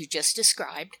now, which you just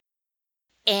described,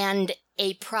 and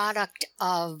a product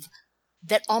of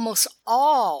that almost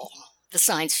all the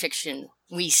science fiction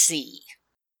we see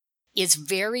is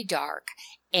very dark?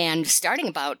 And starting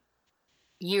about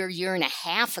year and a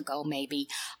half ago, maybe,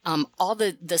 all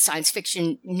the science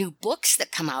fiction new books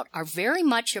that come out are very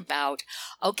much about,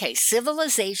 okay,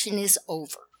 civilization is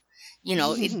over.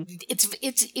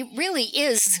 It really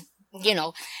is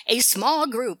a small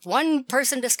group, one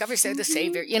person discovers they're the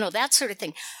savior, that sort of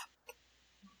thing.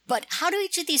 But how do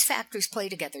each of these factors play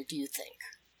together, do you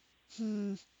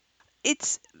think?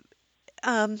 It's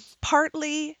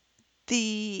partly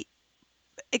the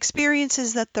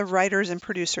experiences that the writers and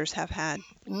producers have had.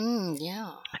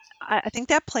 Yeah. I think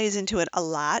that plays into it a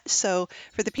lot. So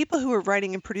for the people who are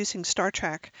writing and producing Star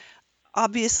Trek,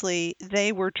 obviously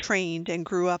they were trained and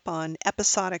grew up on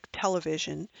episodic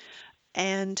television,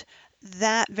 and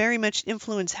that very much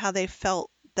influenced how they felt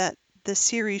that the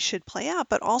series should play out,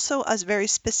 but also a very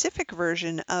specific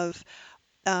version of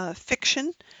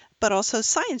fiction, but also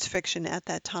science fiction at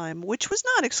that time, which was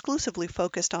not exclusively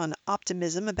focused on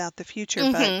optimism about the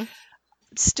future, but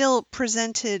still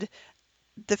presented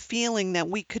the feeling that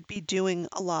we could be doing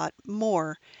a lot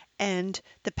more. And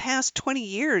the past 20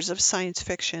 years of science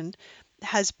fiction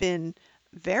has been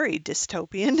very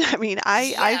dystopian. I mean,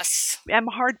 I am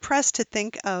hard pressed to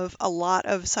think of a lot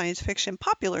of science fiction,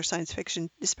 popular science fiction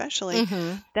especially,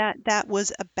 that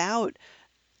was about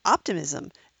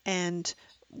optimism and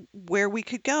where we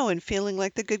could go and feeling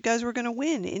like the good guys were going to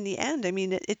win in the end. I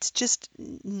mean, it's just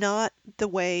not the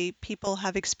way people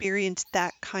have experienced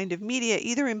that kind of media,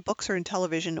 either in books or in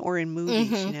television or in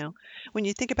movies, When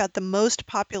you think about the most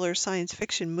popular science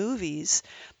fiction movies,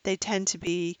 they tend to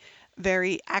be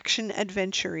very action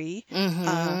adventure-y,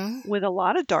 with a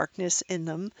lot of darkness in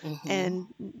them, and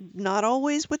not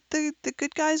always with the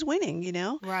good guys winning,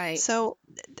 Right. So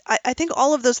I think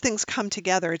all of those things come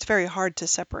together. It's very hard to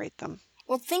separate them.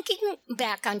 Well, thinking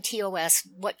back on TOS,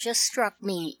 what just struck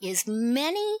me is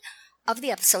many of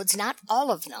the episodes, not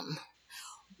all of them,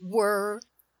 were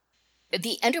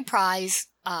the Enterprise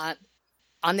on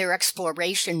their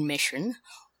exploration mission.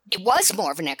 It was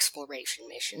more of an exploration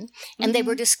mission, and they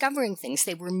were discovering things.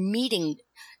 They were meeting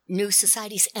new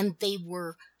societies, and they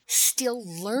were still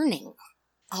learning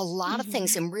a lot of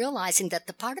things and realizing that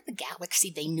the part of the galaxy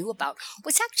they knew about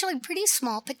was actually pretty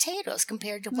small potatoes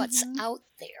compared to what's out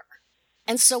there.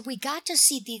 And so we got to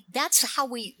see that's how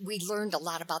we learned a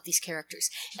lot about these characters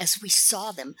as we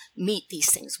saw them meet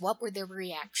these things. What were their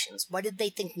reactions? What did they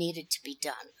think needed to be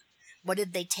done? What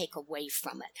did they take away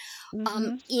from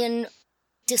it? In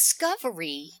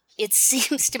Discovery, it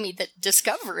seems to me that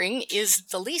discovering is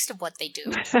the least of what they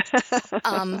do.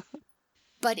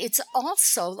 But it's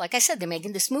also, like I said, they're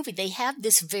making this movie. They have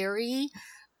this very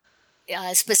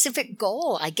specific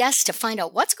goal, I guess, to find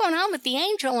out what's going on with the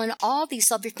Angel and all these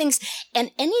other things.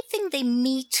 And anything they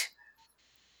meet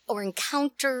or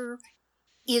encounter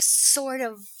is sort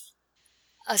of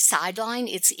a sideline.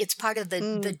 It's part of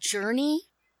the journey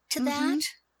to that.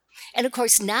 And of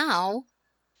course now,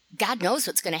 God knows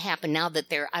what's going to happen now that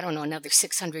they're, I don't know, another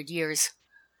 600 years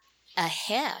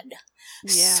ahead.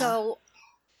 Yeah. So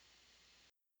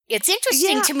it's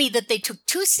interesting to me that they took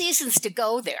 2 seasons to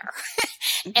go there.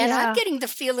 And I'm getting the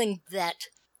feeling that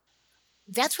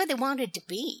that's where they wanted to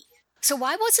be. So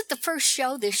why wasn't the first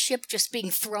show this ship just being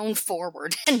thrown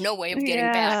forward and no way of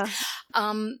getting back?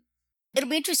 It'll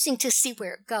be interesting to see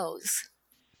where it goes.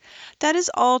 That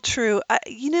is all true.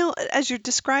 As you're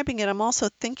describing it, I'm also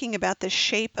thinking about the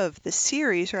shape of the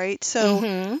series, right?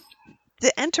 So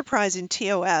the Enterprise in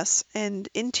TOS and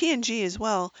in TNG as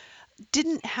well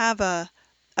didn't have a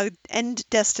end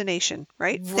destination,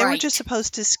 right? They were just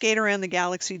supposed to skate around the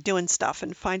galaxy doing stuff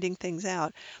and finding things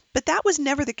out. But that was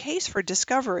never the case for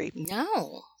Discovery.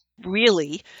 No.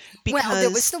 Really. Because well,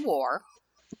 there was the war.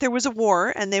 There was a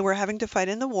war, and they were having to fight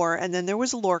in the war, and then there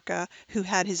was Lorca, who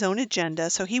had his own agenda,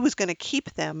 so he was going to keep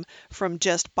them from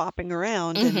just bopping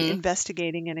around and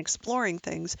investigating and exploring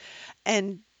things.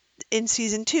 And in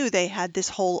season 2, they had this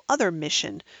whole other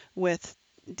mission with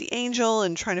the Angel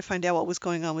and trying to find out what was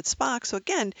going on with Spock. So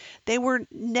again, they were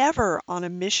never on a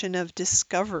mission of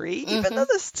discovery, even though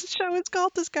this show is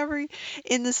called Discovery,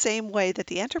 in the same way that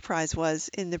the Enterprise was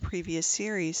in the previous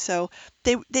series. So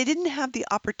they didn't have the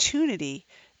opportunity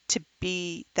to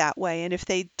be that way. And if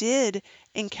they did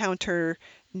encounter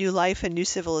new life and new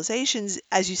civilizations,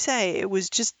 as you say, it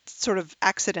was just sort of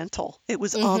accidental. It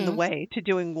was on the way to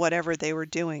doing whatever they were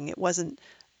doing. It wasn't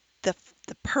the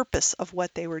purpose of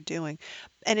what they were doing.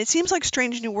 And it seems like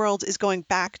Strange New Worlds is going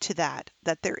back to that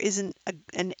there isn't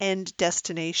an end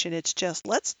destination. It's just,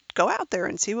 let's go out there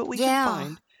and see what we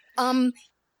can find.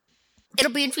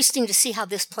 It'll be interesting to see how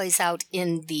this plays out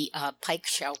in the Pike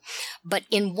show. But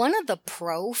in one of the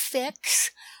pro-fics,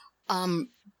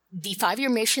 the 5-year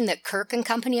mission that Kirk and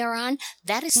company are on,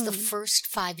 that is the first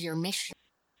 5-year mission.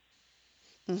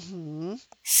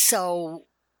 So,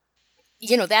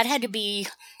 that had to be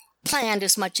planned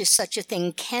as much as such a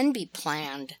thing can be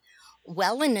planned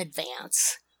well in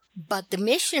advance But the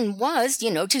mission was,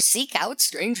 to seek out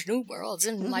strange new worlds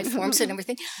and life forms and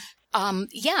everything.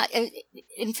 Yeah,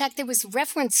 in fact, there was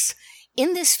reference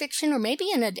in this fiction, or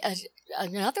maybe in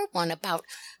another one, about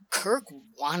Kirk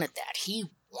wanted that. He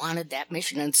wanted that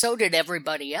mission, and so did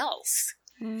everybody else.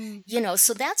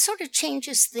 So that sort of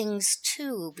changes things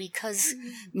too, because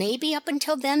maybe up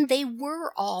until then they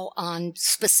were all on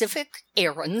specific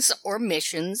errands or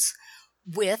missions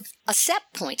with a set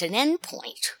point, an end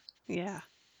point. Yeah.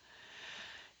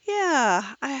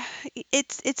 Yeah,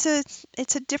 it's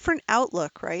a different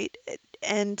outlook, right?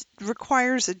 And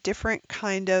requires a different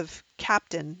kind of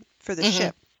captain for the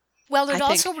ship. Well, it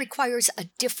also requires a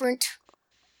different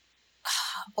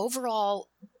overall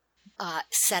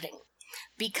setting,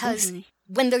 because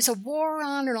when there's a war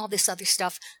on and all this other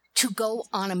stuff, to go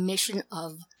on a mission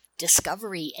of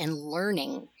discovery and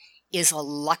learning is a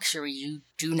luxury you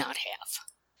do not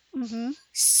have.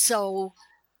 So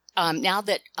now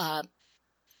that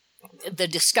the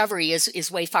Discovery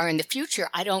is way far in the future,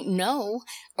 I don't know,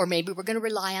 or maybe we're going to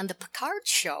rely on the Picard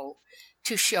show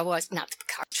to show us, not the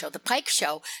Picard show, the Pike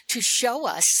show, to show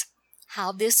us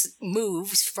how this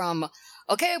moves from,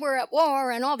 okay, we're at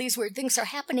war and all these weird things are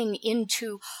happening,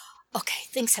 into, okay,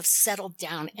 things have settled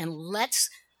down and let's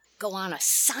go on a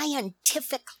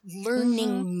scientific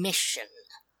learning mission.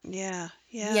 Yeah.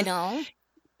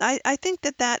 I think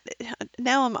that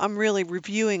now I'm really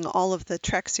reviewing all of the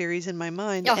Trek series in my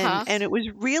mind, and it was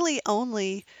really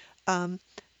only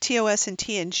TOS and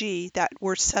TNG that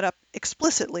were set up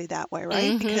explicitly that way,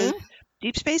 right? Because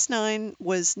Deep Space Nine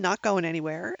was not going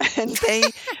anywhere, and they,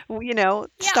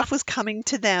 stuff was coming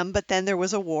to them, but then there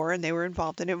was a war and they were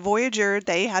involved in it. Voyager,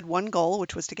 they had one goal,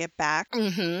 which was to get back,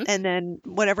 and then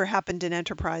whatever happened in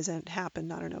Enterprise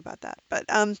happened. I don't know about that, but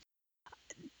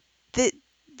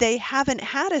they haven't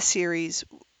had a series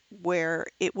where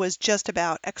it was just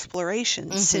about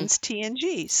exploration since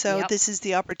TNG. So this is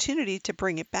the opportunity to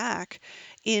bring it back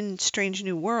in Strange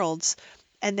New Worlds,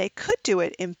 and they could do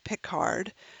it in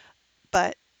Picard,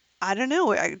 but I don't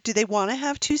know. Do they want to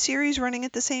have two series running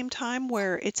at the same time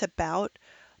where it's about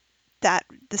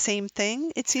the same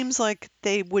thing? It seems like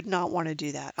they would not want to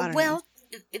do that. I don't know.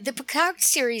 The Picard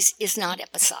series is not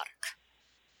episodic.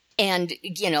 And,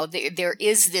 there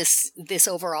is this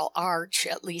overall arch,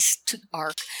 at least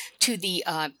arc, to the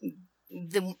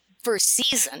first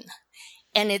season.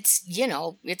 And it's,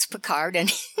 it's Picard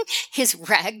and his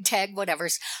ragtag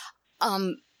whatever's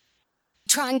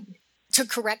trying to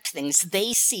correct things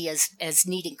they see as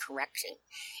needing correcting.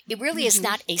 It really is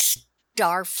not a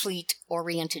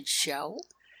Starfleet-oriented show.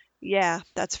 Yeah,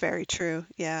 that's very true.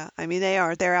 Yeah. I mean,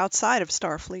 they're outside of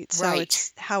Starfleet. So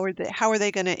it's how are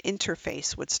they going to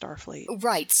interface with Starfleet?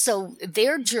 Right. So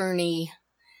their journey,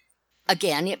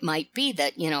 again, it might be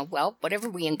that, whatever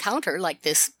we encounter, like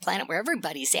this planet where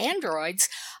everybody's androids,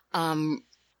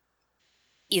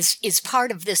 is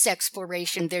part of this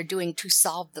exploration they're doing to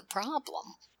solve the problem.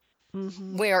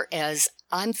 Whereas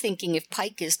I'm thinking if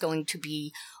Pike is going to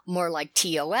be more like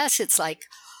TOS, it's like,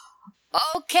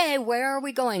 okay, where are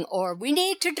we going? Or we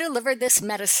need to deliver this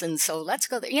medicine, so let's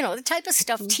go there. The type of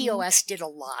stuff TOS did a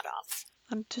lot of.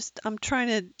 I'm trying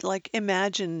to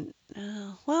imagine.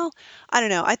 Well, I don't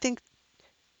know. I think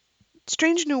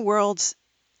Strange New Worlds,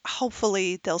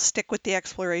 hopefully they'll stick with the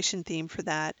exploration theme for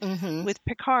that. With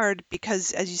Picard,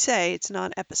 because as you say, it's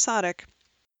not episodic.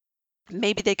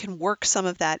 Maybe they can work some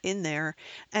of that in there.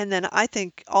 And then I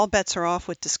think all bets are off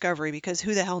with Discovery, because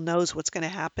who the hell knows what's going to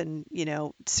happen,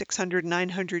 600,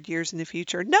 900 years in the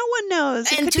future. No one knows.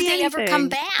 And do they ever come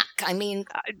back? I mean...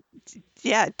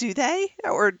 yeah, do they?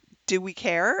 Or do we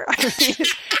care?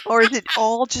 Or is it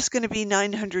all just going to be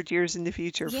 900 years in the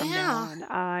future from now on?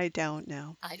 I don't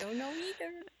know. I don't know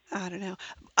either. I don't know.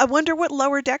 I wonder what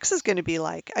Lower Decks is going to be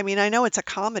like. I mean, I know it's a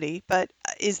comedy, but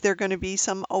is there going to be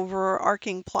some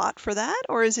overarching plot for that?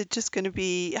 Or is it just going to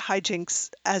be hijinks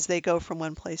as they go from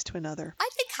one place to another? I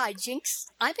think hijinks.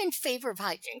 I'm in favor of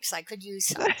hijinks. I could use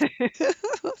some.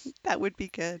 That would be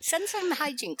good. Send some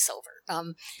hijinks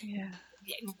over. Yeah.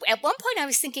 At one point I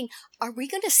was thinking, are we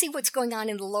going to see what's going on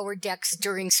in the Lower Decks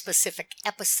during specific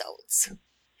episodes?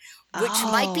 Which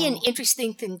might be an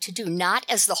interesting thing to do, not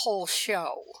as the whole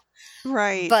show.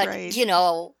 Right, but, right.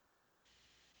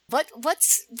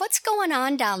 What's going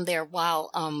on down there while,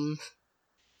 I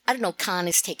don't know, Khan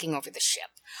is taking over the ship?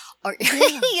 Or,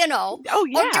 Oh,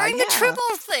 yeah, or during the yeah.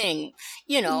 Tribble thing,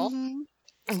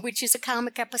 which is a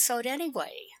comic episode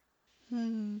anyway.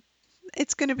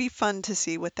 It's going to be fun to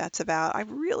see what that's about. I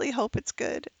really hope it's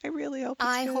good. I really hope it's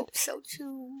good. I hope so,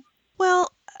 too. Well,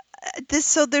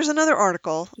 So there's another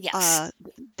article Yes.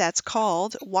 that's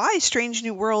called "Why Strange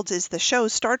New Worlds is the Show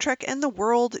Star Trek and the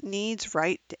World Needs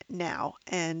Right Now,"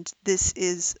 and this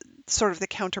is sort of the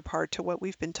counterpart to what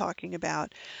we've been talking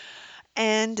about.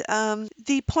 And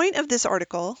the point of this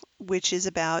article, which is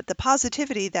about the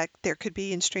positivity that there could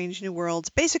be in Strange New Worlds,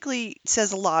 basically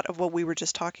says a lot of what we were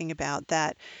just talking about,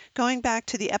 that going back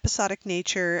to the episodic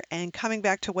nature and coming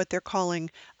back to what they're calling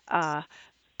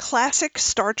classic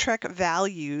Star Trek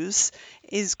values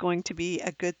is going to be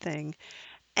a good thing.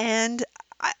 And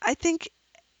I think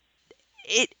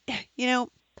it,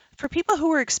 for people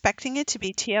who are expecting it to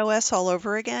be TOS all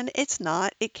over again, it's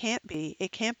not. It can't be.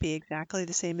 It can't be exactly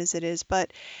the same as it is.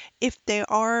 But if they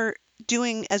are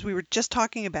doing, as we were just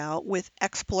talking about, with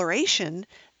exploration,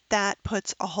 that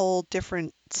puts a whole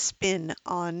different spin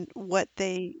on what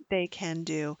they can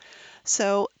do.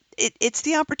 So it's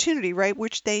the opportunity, right,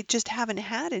 which they just haven't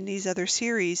had in these other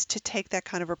series, to take that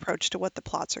kind of approach to what the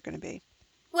plots are going to be.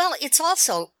 Well, it's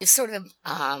also sort of,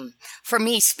 for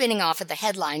me, spinning off of the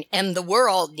headline, and the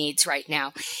world needs right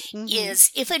now,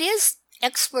 is if it is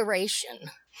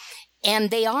exploration, and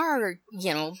they are,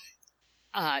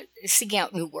 seeking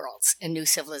out new worlds and new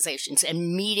civilizations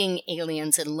and meeting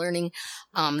aliens and learning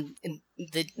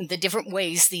the different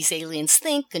ways these aliens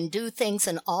think and do things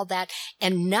and all that,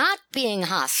 and not being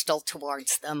hostile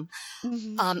towards them.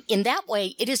 In that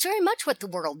way, it is very much what the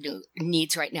world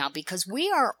needs right now, because we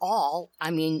are all,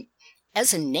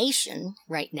 as a nation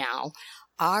right now,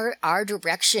 our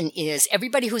direction is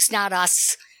everybody who's not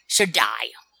us should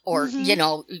die. Or,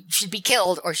 should be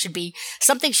killed, or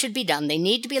something should be done. They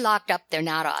need to be locked up. They're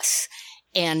not us.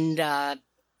 And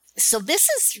so this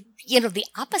is, the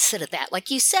opposite of that. Like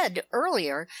you said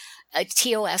earlier,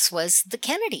 TOS was the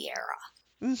Kennedy era.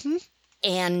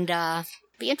 And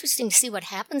be interesting to see what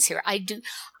happens here. I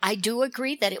do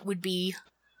agree that it would be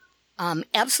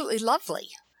absolutely lovely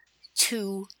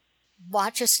to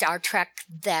watch a Star Trek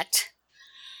that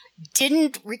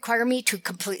didn't require me to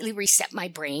completely reset my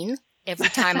brain every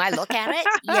time I look at it,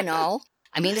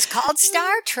 it's called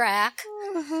Star Trek,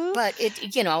 but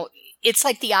it's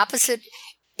like the opposite.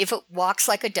 If it walks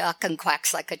like a duck and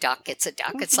quacks like a duck, it's a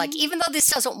duck. It's like, even though this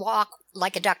doesn't walk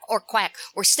like a duck or quack,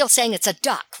 we're still saying it's a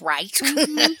duck, right?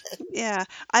 Yeah.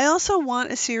 I also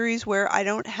want a series where I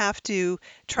don't have to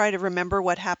try to remember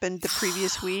what happened the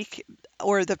previous week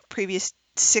or the previous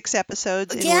 6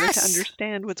 episodes in order to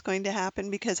understand what's going to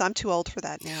happen, because I'm too old for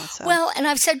that now. So. Well, and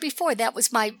I've said before, that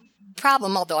was my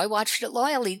problem, although I watched it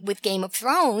loyally with Game of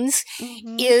Thrones,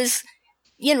 is,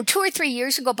 2 or 3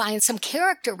 years would go by and some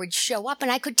character would show up,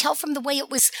 and I could tell from the way it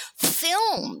was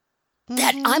filmed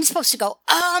that I'm supposed to go,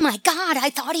 oh my God, I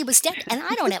thought he was dead, and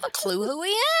I don't have a clue who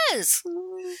he is.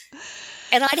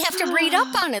 And I'd have to read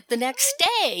up on it the next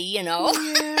day,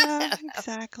 Yeah,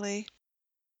 exactly.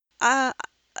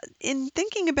 In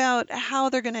thinking about how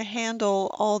they're going to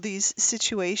handle all these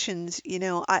situations,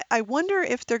 I wonder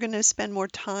if they're going to spend more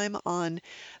time on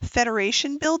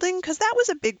Federation building, because that was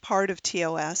a big part of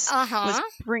TOS, was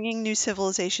bringing new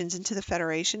civilizations into the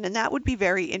Federation, and that would be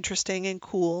very interesting and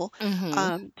cool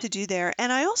to do there.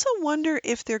 And I also wonder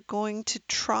if they're going to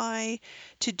try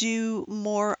to do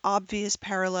more obvious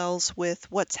parallels with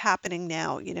what's happening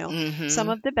now. Some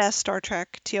of the best Star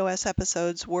Trek TOS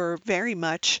episodes were very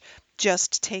much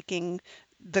just taking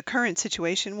the current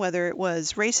situation, whether it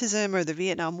was racism or the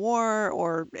Vietnam War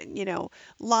or,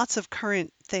 lots of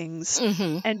current things,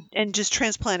 and just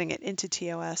transplanting it into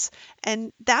TOS.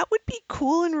 And that would be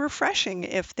cool and refreshing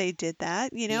if they did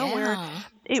that, where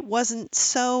it wasn't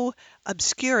so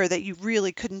obscure that you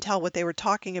really couldn't tell what they were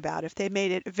talking about. If they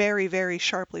made it very, very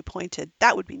sharply pointed,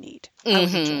 that would be neat.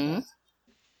 I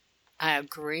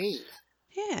agree.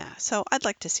 Yeah, so I'd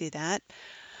like to see that.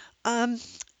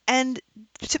 And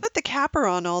to put the capper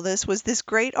on all this was this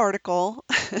great article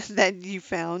that you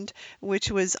found,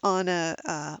 which was on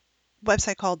a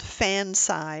website called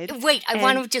Fanside. Wait, I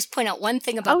want to just point out one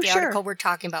thing about the article we're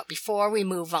talking about before we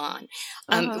move on.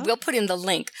 We'll put in the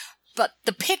link, but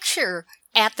the picture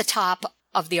at the top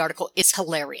of the article is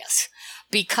hilarious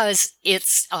because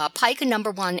it's Pike and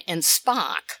Number One and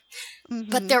Spock,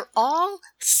 but they're all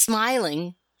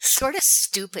smiling sort of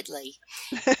stupidly.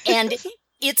 And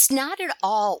it's not at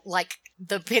all like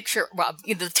the picture,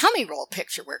 the tummy roll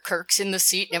picture where Kirk's in the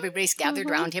seat and everybody's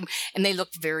gathered around him and they look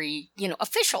very,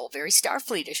 official, very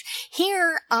Starfleetish.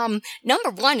 Here, Number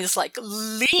One is like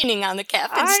leaning on the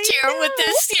captain's chair with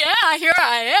this, here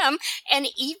I am. And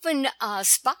even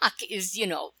Spock is,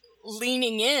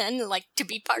 leaning in like to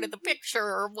be part of the picture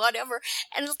or whatever.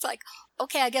 And it's like,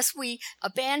 okay, I guess we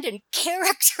abandoned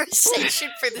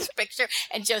characterization for this picture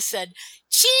and just said,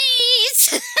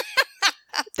 cheese!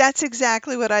 That's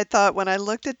exactly what I thought when I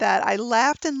looked at that. I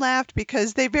laughed and laughed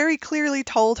because they very clearly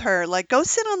told her, like, go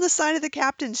sit on the side of the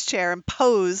captain's chair and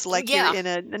pose like you're Yeah. in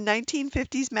a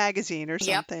 1950s magazine or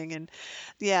Yep. something. And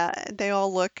yeah, they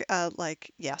all look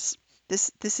like, yes,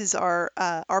 this is our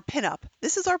pinup.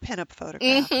 This is our pinup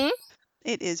photograph. Mm-hmm.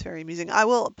 It is very amusing. I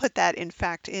will put that, in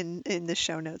fact, in the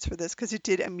show notes for this because it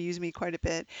did amuse me quite a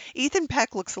bit. Ethan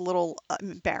Peck looks a little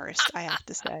embarrassed, I have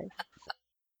to say.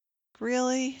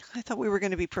 Really? I thought we were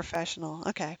going to be professional.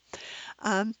 Okay.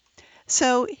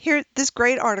 So here, this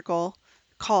great article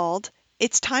called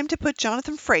 "It's Time to Put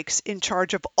Jonathan Frakes in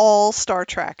Charge of All Star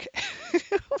Trek,"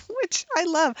 which I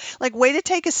love. Like, way to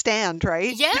take a stand,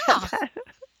 right? Yeah.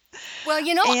 Well,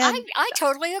 And I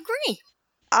totally agree.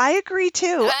 I agree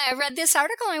too. I read this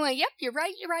article and I went, yep, you're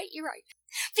right.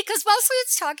 Because mostly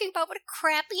it's talking about what a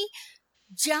crappy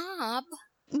job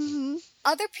hmm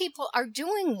other people are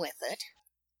doing with it.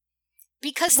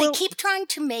 Because they Well, keep trying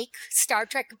to make Star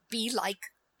Trek be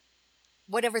like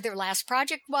whatever their last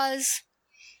project was.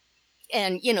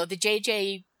 And, the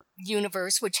JJ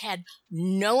universe, which had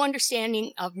no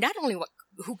understanding of not only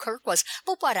who Kirk was,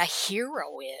 but what a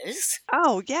hero is.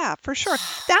 oh yeah, for sure.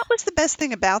 That was the best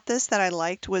thing about this that I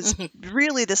liked was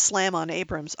really the slam on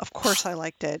Abrams. Of course I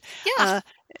liked it. Yeah.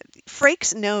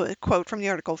 Frakes quote from the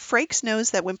article, Frakes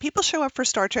knows that when people show up for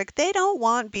Star Trek, they don't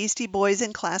want Beastie Boys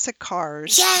in classic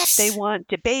cars. Yes. They want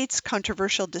debates,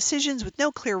 controversial decisions with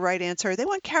no clear right answer. They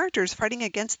want characters fighting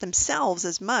against themselves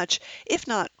as much, if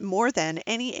not more than,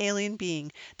 any alien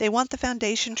being. They want the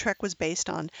foundation Trek was based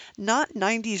on, not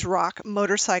 90s rock,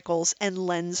 motorcycles, and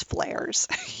lens flares.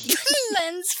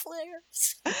 Lens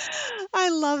flares. I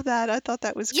love that. I thought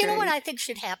that was great. You know what I think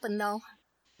should happen, though?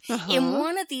 In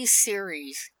one of these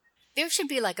series, there should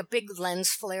be like a big lens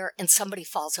flare and somebody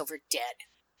falls over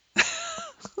dead.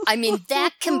 I mean,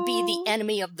 that can be the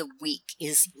enemy of the week,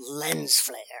 is lens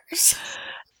flares.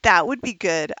 That would be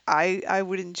good. I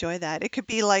would enjoy that. It could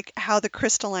be like how the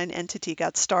crystalline entity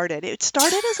got started. It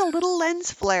started as a little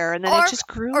lens flare and then it just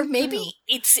grew. Or maybe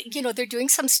it's, they're doing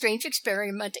some strange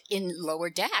experiment in lower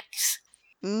decks.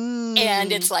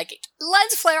 And it's like,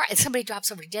 lens flare, and somebody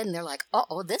drops over dead, and they're like,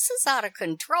 uh-oh, this is out of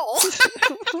control.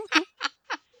 What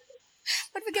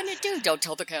are we going to do? Don't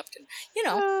tell the captain.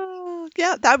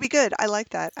 Yeah, that would be good. I like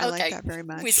that. I like that very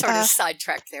much. We sort of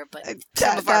sidetracked there, but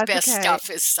some of our best stuff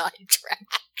is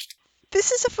sidetracked.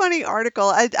 This is a funny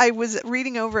article. I was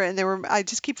reading over it, and I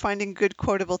just keep finding good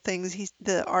quotable things.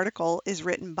 The article is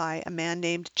written by a man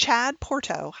named Chad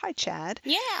Porto. Hi, Chad.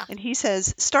 Yeah. And he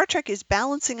says, Star Trek is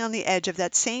balancing on the edge of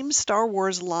that same Star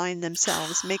Wars line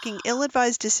themselves, making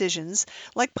ill-advised decisions,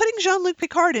 like putting Jean-Luc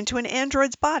Picard into an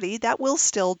android's body that will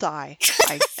still die.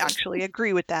 I actually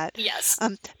agree with that. Yes.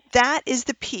 That is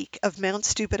the peak of Mount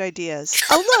Stupid Ideas.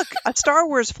 Oh, look, a Star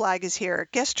Wars flag is here.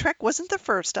 Guess Trek wasn't the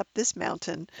first up this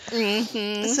mountain.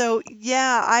 So,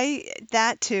 yeah,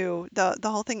 that too, the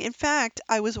whole thing. In fact,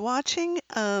 I was watching,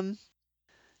 I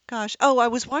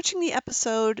was watching the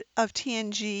episode of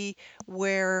TNG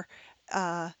where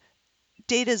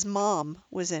Data's mom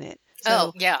was in it.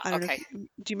 So, yeah, okay. Do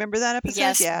you remember that episode?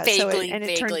 Yes, yeah,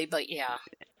 vaguely, but yeah.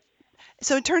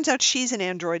 So it turns out she's an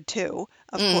android too,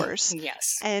 of course.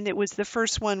 Yes. And it was the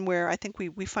first one where I think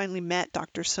we finally met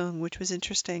Dr. Soong, which was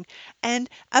interesting. And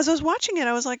as I was watching it,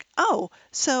 I was like, oh,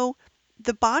 so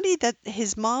the body that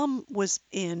his mom was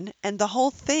in and the whole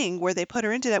thing where they put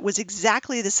her into that was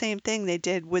exactly the same thing they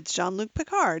did with Jean-Luc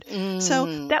Picard. So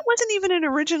that wasn't even an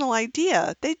original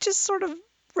idea. They just sort of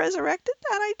resurrected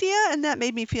that idea, and that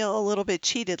made me feel a little bit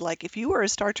cheated. Like, if you were a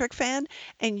Star Trek fan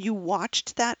and you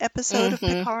watched that episode of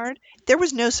Picard, there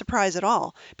was no surprise at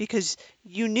all because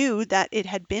you knew that it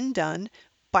had been done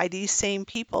by these same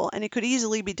people and it could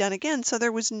easily be done again. So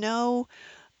there was no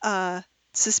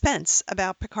suspense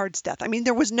about Picard's death. I mean,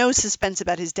 there was no suspense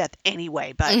about his death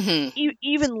anyway, but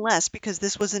even less because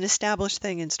this was an established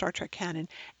thing in Star Trek canon.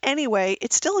 Anyway,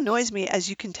 it still annoys me, as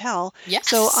you can tell. Yes.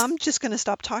 So I'm just going to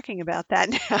stop talking about that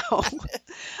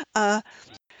now.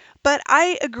 But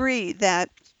I agree that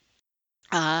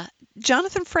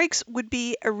Jonathan Frakes would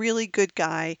be a really good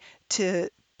guy to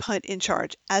put in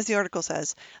charge. As the article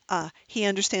says, he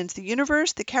understands the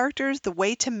universe, the characters, the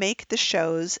way to make the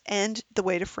shows, and the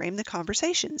way to frame the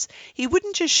conversations. He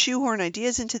wouldn't just shoehorn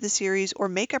ideas into the series or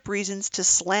make up reasons to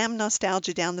slam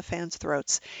nostalgia down the fans'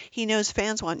 throats. He knows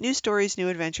fans want new stories, new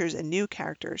adventures, and new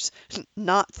characters,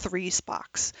 not 3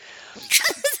 Spocks.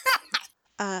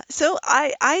 So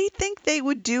I think they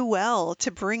would do well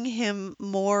to bring him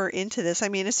more into this. I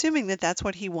mean, assuming that that's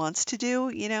what he wants to do,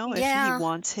 if he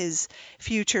wants his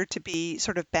future to be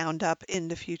sort of bound up in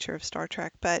the future of Star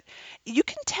Trek. But you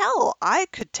can tell, I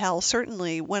could tell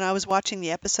certainly when I was watching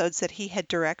the episodes that he had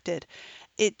directed,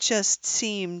 it just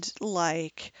seemed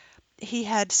like he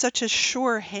had such a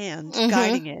sure hand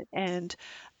guiding it, and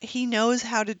he knows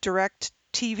how to direct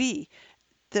TV.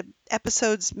 The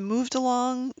episodes moved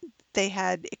along. They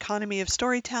had economy of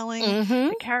storytelling.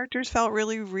 The characters felt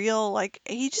really real. Like,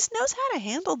 he just knows how to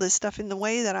handle this stuff in the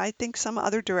way that I think some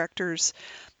other directors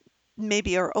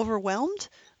maybe are overwhelmed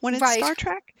when it's Star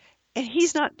Trek. And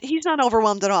he's not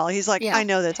overwhelmed at all. He's like, I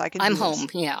know this. I can do this. I'm home.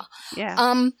 Yeah.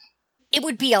 It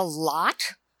would be a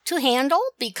lot to handle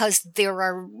because there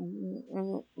are,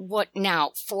 4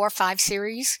 or 5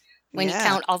 series? When you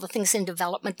count all the things in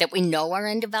development that we know are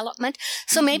in development.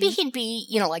 So maybe he'd be,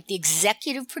 like the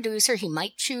executive producer. He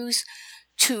might choose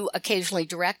to occasionally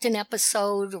direct an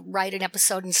episode, write an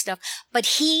episode and stuff. But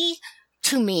he,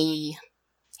 to me,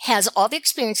 has all the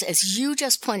experience, as you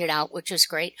just pointed out, which is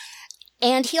great.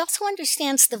 And he also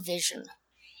understands the vision.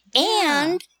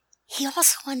 And he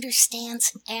also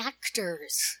understands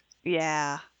actors.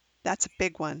 Yeah, that's a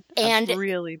big one. And a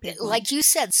really big one. Like you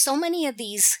said, so many of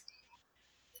these...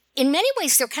 In many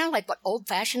ways, they're kind of like what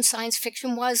old-fashioned science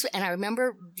fiction was. And I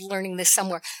remember learning this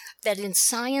somewhere, that in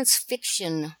science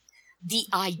fiction, the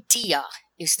idea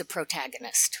is the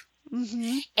protagonist.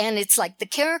 And it's like the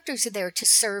characters are there to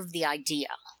serve the idea.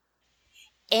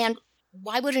 And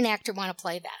why would an actor want to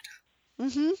play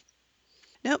that?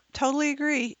 Nope, totally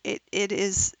agree.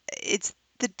 It's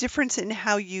the difference in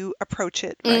how you approach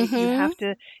it, right?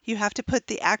 You have to put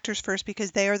the actors first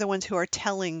because they are the ones who are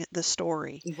telling the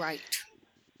story. Right.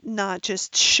 Not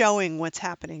just showing what's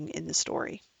happening in the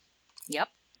story. Yep.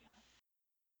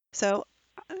 So,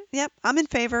 I'm in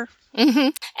favor.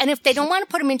 And if they don't want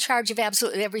to put him in charge of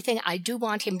absolutely everything, I do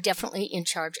want him definitely in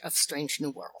charge of Strange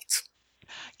New Worlds.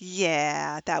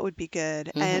 Yeah, that would be good.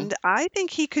 And I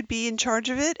think he could be in charge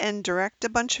of it and direct a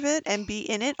bunch of it and be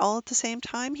in it all at the same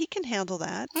time. He can handle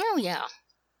that. Oh, yeah.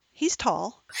 He's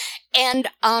tall. And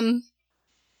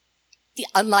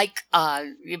unlike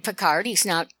Picard, he's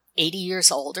not 80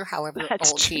 years old or however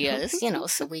That's old true. he is,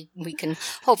 so we can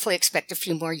hopefully expect a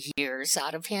few more years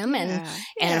out of him and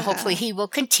hopefully he will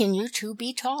continue to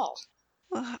be tall.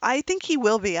 I think he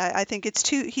will be. I think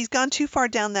he's gone too far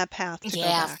down that path to go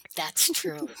back. That's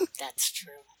true. That's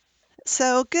true.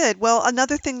 So good. Well,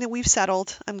 another thing that we've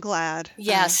settled, I'm glad.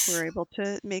 Yes. We're able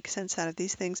to make sense out of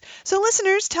these things. So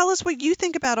listeners, tell us what you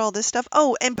think about all this stuff.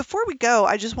 Oh, and before we go,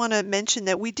 I just want to mention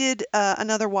that we did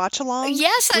another watch along.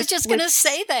 Yes, I was just going to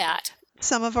say that.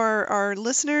 Some of our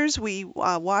listeners, we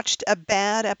watched a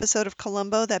bad episode of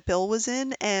Columbo that Bill was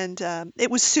in, and it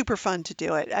was super fun to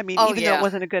do it. I mean, even though it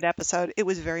wasn't a good episode, it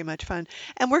was very much fun.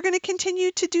 And we're going to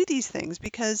continue to do these things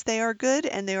because they are good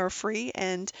and they are free,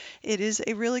 and it is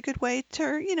a really good way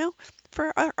to,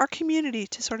 for our community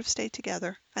to sort of stay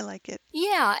together. I like it.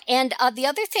 Yeah, and the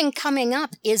other thing coming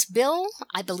up is Bill,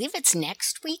 I believe it's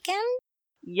next weekend,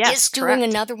 is doing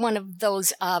another one of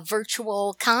those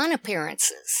virtual con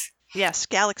appearances. Yes,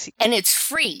 Galaxy. And it's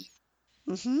free.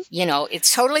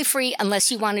 It's totally free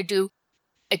unless you want to do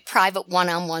a private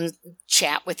one-on-one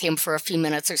chat with him for a few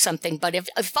minutes or something. But if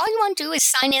all you want to do is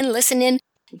sign in, listen in,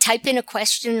 type in a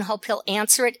question and hope he'll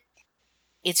answer it,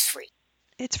 it's free.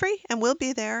 It's free, and we'll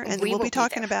be there, and we'll be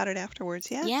talking about it afterwards.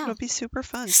 Yeah, it'll be super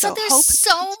fun. So there's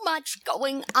so much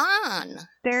going on.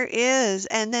 There is,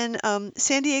 and then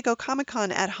San Diego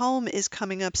Comic-Con at Home is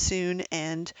coming up soon,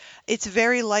 and it's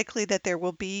very likely that there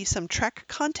will be some Trek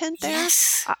content there.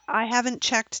 Yes. I haven't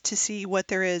checked to see what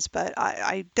there is, but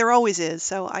there always is,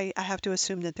 so I have to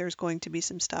assume that there's going to be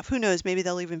some stuff. Who knows? Maybe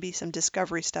there'll even be some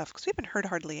Discovery stuff, because we haven't heard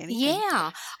hardly anything.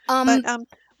 Yeah. But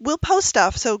we'll post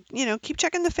stuff, so keep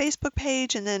checking the Facebook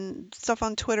page and then stuff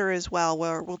on Twitter as well,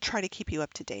 where we'll try to keep you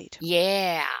up to date.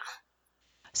 Yeah.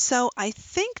 So I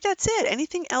think that's it.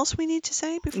 Anything else we need to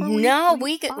say before we? No,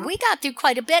 we got through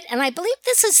quite a bit, and I believe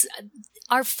this is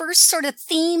our first sort of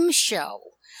theme show.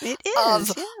 It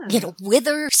is,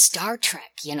 Wither Star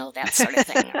Trek, that sort of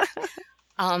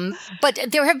thing. But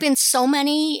there have been so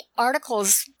many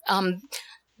articles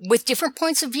with different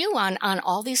points of view on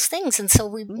all these things. And so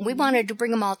we wanted to bring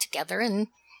them all together and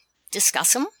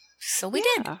discuss them. So we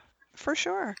did. for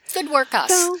sure. Good work, us.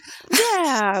 So,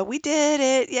 yeah, we did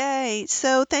it. Yay.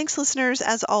 So thanks, listeners,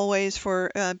 as always,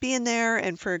 for being there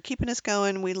and for keeping us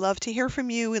going. We love to hear from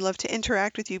you. We love to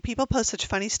interact with you. People post such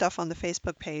funny stuff on the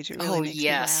Facebook page. It really makes me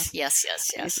laugh. Yes.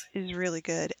 It's really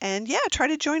good. And yeah, try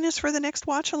to join us for the next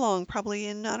watch along, probably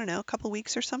in, I don't know, a couple of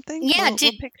weeks or something. Yeah,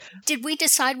 did we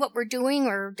decide what we're doing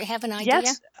or have an idea?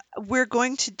 Yes, we're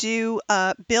going to do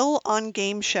Bill on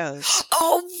game shows.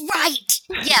 Oh,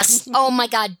 right. Yes. Oh my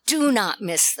God, do not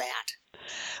miss that.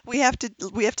 We have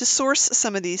to source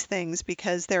some of these things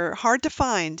because they're hard to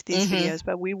find, these videos,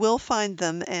 but we will find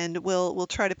them, and we'll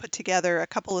try to put together a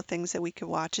couple of things that we could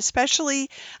watch, especially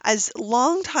as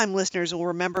longtime listeners will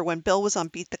remember when Bill was on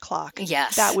Beat the Clock.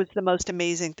 Yes. That was the most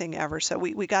amazing thing ever. So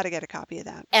we got to get a copy of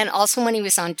that. And also when he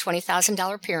was on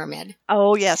 $20,000 Pyramid.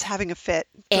 Oh, yes, having a fit.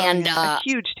 And a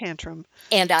huge tantrum.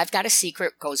 And I've Got a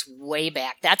Secret goes way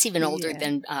back. That's even older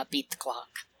than Beat the Clock.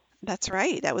 That's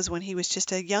right. That was when he was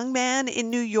just a young man in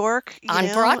New York.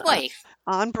 Broadway.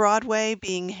 On Broadway,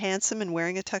 being handsome and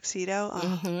wearing a tuxedo.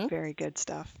 Oh, very good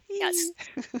stuff. Yes.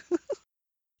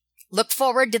 Look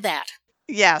forward to that.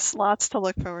 Yes, lots to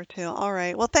look forward to. All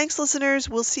right. Well, thanks, listeners.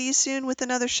 We'll see you soon with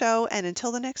another show. And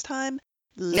until the next time,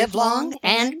 live long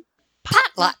and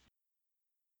potluck.